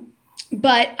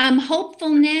 But I'm hopeful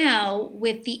now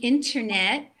with the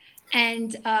internet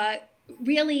and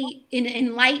really in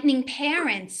enlightening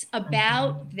parents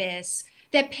about this,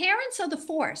 that parents are the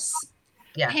force.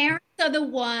 Yeah. Parents are the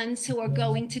ones who are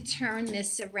going to turn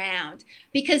this around,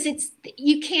 because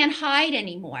you can't hide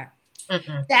anymore.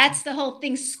 That's the whole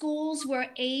thing. Schools were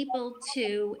able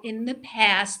to, in the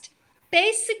past,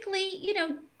 basically,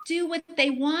 do what they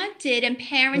wanted, and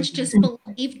parents just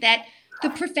believed that the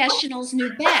professionals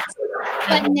knew best.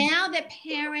 But now that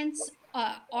parents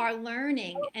are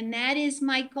learning, and that is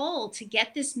my goal, to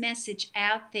get this message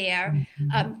out there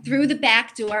through the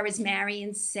back door, as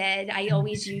Marion said. I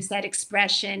always use that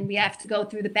expression. We have to go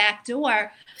through the back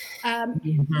door.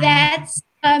 That's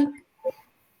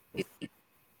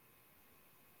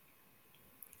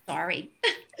sorry.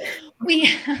 we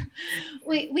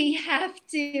have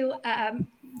to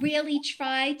really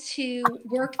try to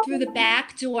work through the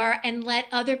back door and let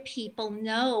other people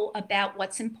know about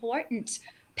what's important,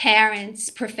 parents,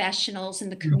 professionals in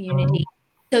the community,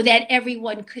 so that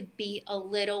everyone could be a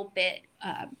little bit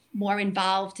more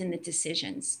involved in the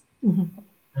decisions.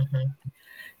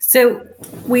 So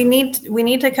we need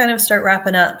to kind of start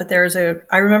wrapping up, but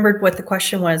I remembered what the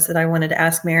question was that I wanted to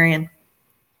ask Marion.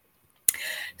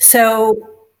 So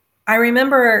I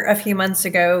remember a few months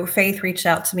ago, Faith reached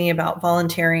out to me about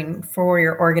volunteering for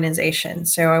your organization.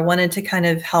 So I wanted to kind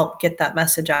of help get that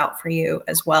message out for you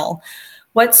as well.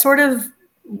 What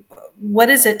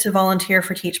is it to volunteer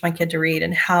for Teach My Kid to Read,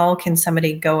 and how can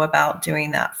somebody go about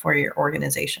doing that for your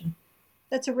organization?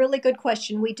 That's a really good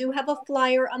question. We do have a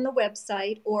flyer on the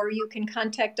website, or you can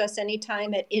contact us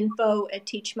anytime at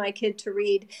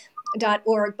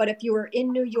info@teachmykidtoread.org. But if you are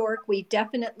in New York, we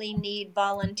definitely need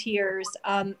volunteers.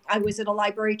 I was at a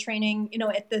library training,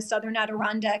 at the Southern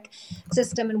Adirondack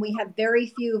system, and we have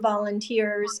very few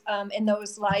volunteers in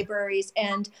those libraries.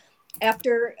 And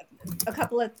after a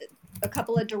couple of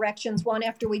directions, one,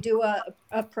 after we do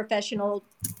a professional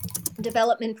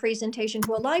development presentation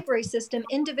to a library system,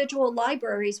 individual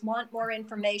libraries want more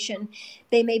information.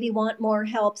 They maybe want more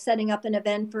help setting up an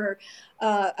event for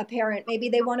a parent. Maybe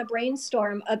they want to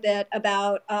brainstorm a bit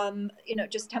about,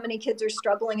 just how many kids are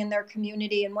struggling in their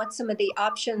community and what some of the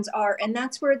options are. And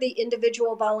that's where the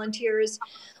individual volunteers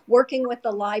working with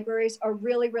the libraries are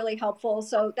really, really helpful.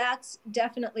 So that's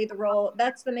definitely the role.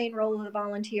 That's the main role of the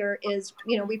volunteer is,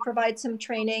 we provide some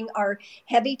training. Our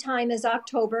heavy time is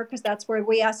October, because that's where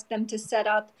we ask them to set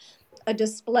up a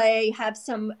display, have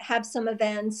some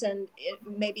events, and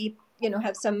maybe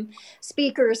have some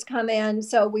speakers come in.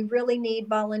 So we really need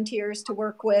volunteers to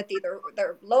work with either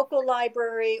their local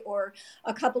library or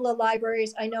a couple of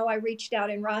libraries. I know I reached out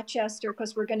in Rochester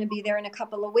because we're going to be there in a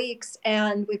couple of weeks,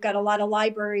 and we've got a lot of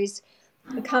libraries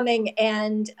coming,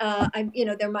 and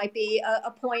there might be a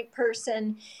point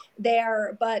person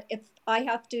there. But if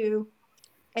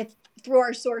through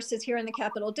our sources here in the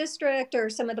Capital District or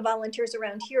some of the volunteers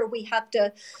around here, we have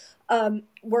to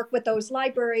work with those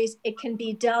libraries, it can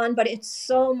be done, but it's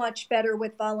so much better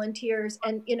with volunteers.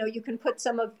 And, you can put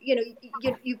some of,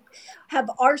 you have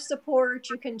our support,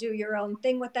 you can do your own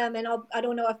thing with them. And I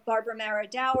don't know if Barbara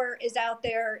Maradower is out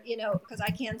there, because I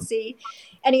can't see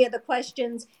any of the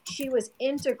questions. She was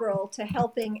integral to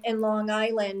helping in Long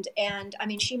Island. And I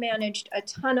mean, she managed a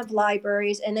ton of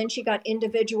libraries, and then she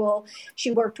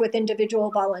worked with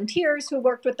individual volunteers who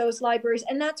worked with those libraries.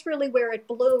 And that's really where it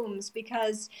blooms,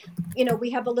 because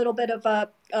we have a little bit of a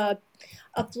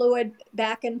fluid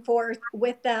back and forth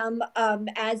with them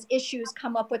as issues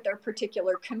come up with their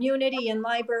particular community and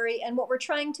library. And what we're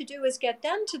trying to do is get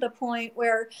them to the point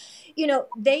where,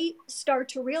 they start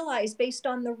to realize, based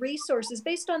on the resources,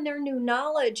 based on their new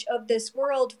knowledge of this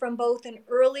world from both an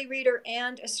early reader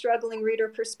and a struggling reader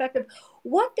perspective,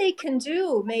 what they can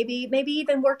do, maybe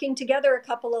even working together, a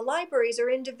couple of libraries or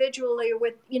individually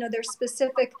with, their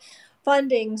specific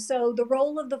funding. So the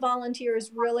role of the volunteer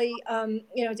is really,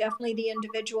 definitely the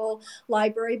individual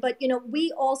library. But,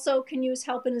 we also can use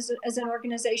help as an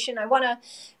organization. I want to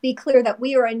be clear that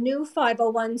we are a new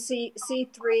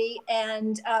 501c3,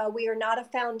 and we are not a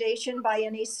foundation by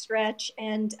any stretch.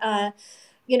 And,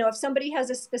 if somebody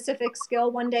has a specific skill,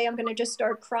 one day I'm going to just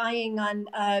start crying on,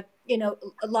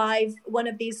 one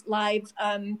of these live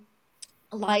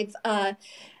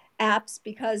apps,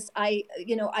 because I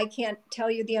can't tell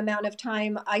you the amount of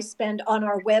time I spend on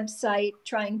our website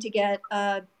trying to get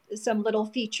some little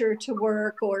feature to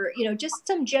work, or just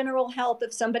some general help.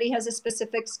 If somebody has a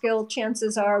specific skill,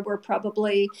 chances are we're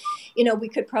probably, we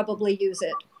could probably use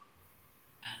it.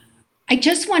 I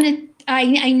just want to,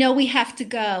 I know we have to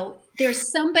go.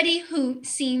 There's somebody who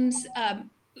seems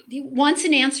wants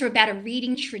an answer about a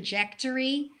reading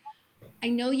trajectory. I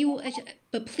know you,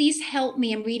 but please help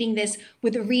me in reading this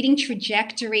with a reading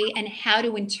trajectory and how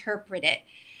to interpret it.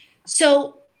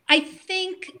 So I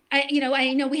think,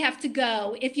 I know we have to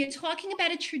go. If you're talking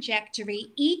about a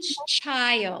trajectory, each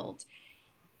child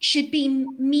should be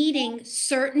meeting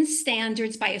certain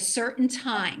standards by a certain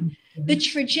time. The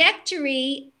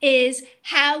trajectory is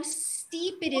how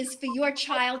steep it is for your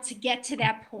child to get to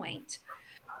that point.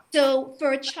 So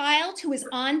for a child who is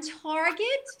on target,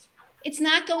 it's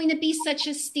not going to be such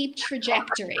a steep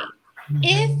trajectory.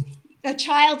 If a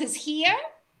child is here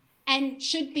and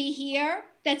should be here,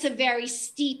 that's a very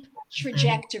steep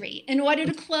trajectory. In order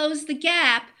to close the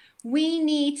gap, we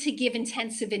need to give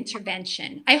intensive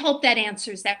intervention. I hope that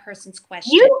answers that person's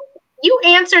question. You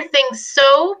answer things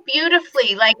so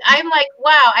beautifully. Like, I'm like,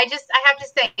 wow, I have to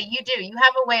say, you do. You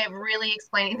have a way of really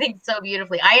explaining things so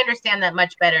beautifully. I understand that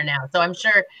much better now. So I'm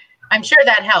sure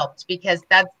that helped, because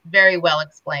that's very well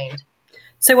explained.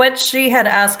 So what she had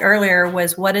asked earlier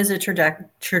was, what is a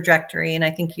trajectory? And I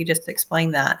think you just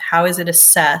explained that. How is it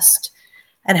assessed,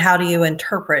 and how do you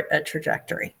interpret a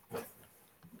trajectory?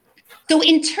 So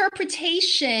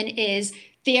interpretation is,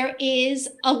 there is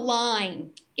a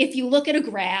line. If you look at a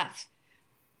graph,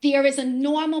 there is a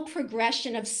normal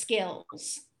progression of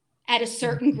skills at a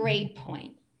certain grade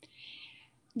point.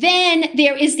 Then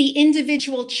there is the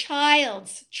individual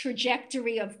child's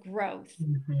trajectory of growth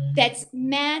that's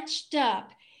matched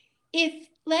up. If,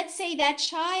 let's say, that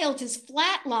child is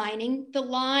flatlining, the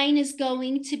line is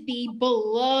going to be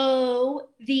below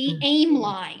the aim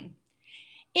line.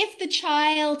 If the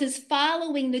child is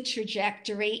following the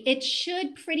trajectory, it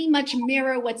should pretty much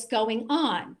mirror what's going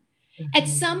on. At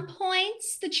some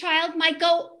points, the child might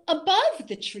go above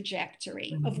the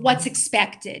trajectory of what's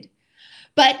expected.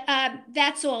 But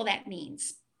that's all that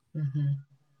means.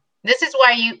 This is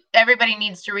why everybody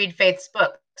needs to read Faith's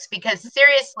books, because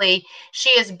seriously, she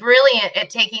is brilliant at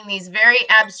taking these very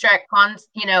abstract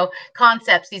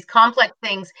concepts, these complex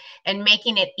things, and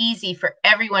making it easy for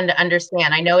everyone to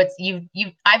understand. I know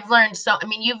I've learned so. I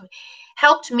mean,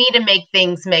 helped me to make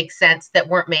things make sense that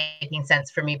weren't making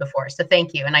sense for me before. So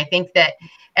thank you. And I think that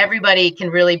everybody can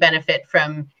really benefit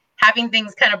from having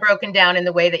things kind of broken down in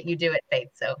the way that you do it, Faith.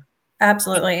 So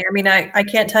absolutely. I mean, I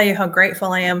can't tell you how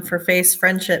grateful I am for Faith's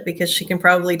friendship, because she can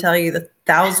probably tell you the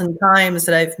 1,000 times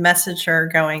that I've messaged her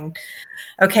going,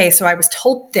 okay, so I was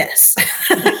told this.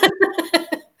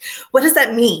 What does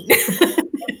that mean?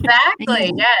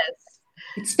 exactly. Yes.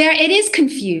 It is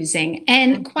confusing.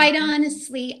 And quite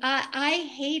honestly, I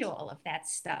hate all of that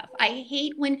stuff. I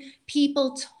hate when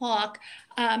people talk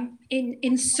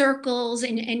in circles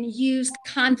and use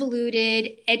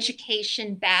convoluted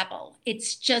education babble.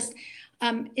 It's just,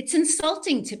 it's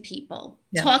insulting to people.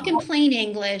 Yeah. Talk in plain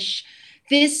English.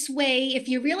 This way, if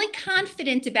you're really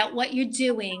confident about what you're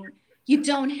doing, you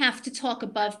don't have to talk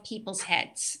above people's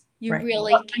heads. You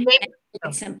really can keep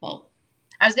it simple.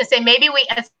 I was going to say, maybe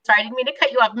sorry, I didn't mean to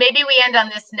cut you off. Maybe we end on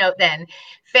this note then.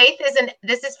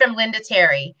 This is from Linda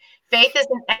Terry.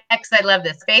 I love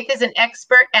this. Faith is an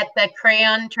expert at the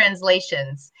crayon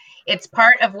translations. It's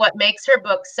part of what makes her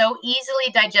book so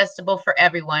easily digestible for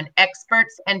everyone,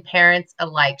 experts and parents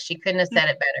alike. She couldn't have said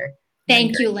it better.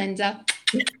 Thank you, Linda.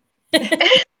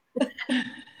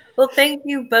 Well, thank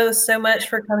you both so much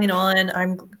for coming on.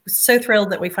 I'm so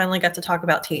thrilled that we finally got to talk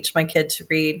about Teach My Kid to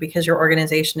Read, because your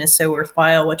organization is so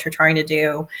worthwhile, what you're trying to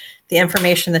do, the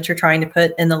information that you're trying to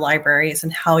put in the libraries,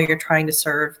 and how you're trying to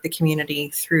serve the community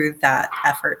through that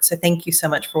effort. So thank you so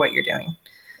much for what you're doing.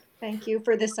 Thank you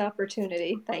for this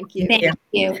opportunity. Thank you. Thank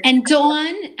you. And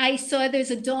Dawn, I saw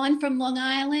there's a Dawn from Long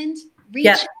Island. Reach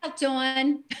out,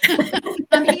 Dawn.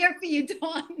 I'm here for you,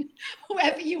 Dawn,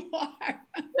 whoever you are.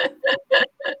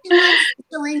 She wants to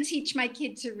join Teach My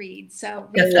Kid to Read. So,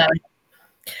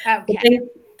 okay.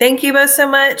 Thank you both so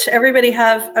much. Everybody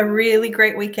have a really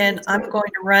great weekend. I'm going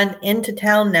to run into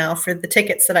town now for the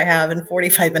tickets that I have in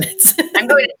 45 minutes. I'm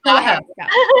going to go ahead.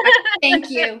 Thank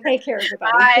you. Take care,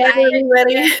 everybody. Bye,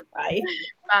 everybody. Bye.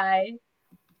 Bye.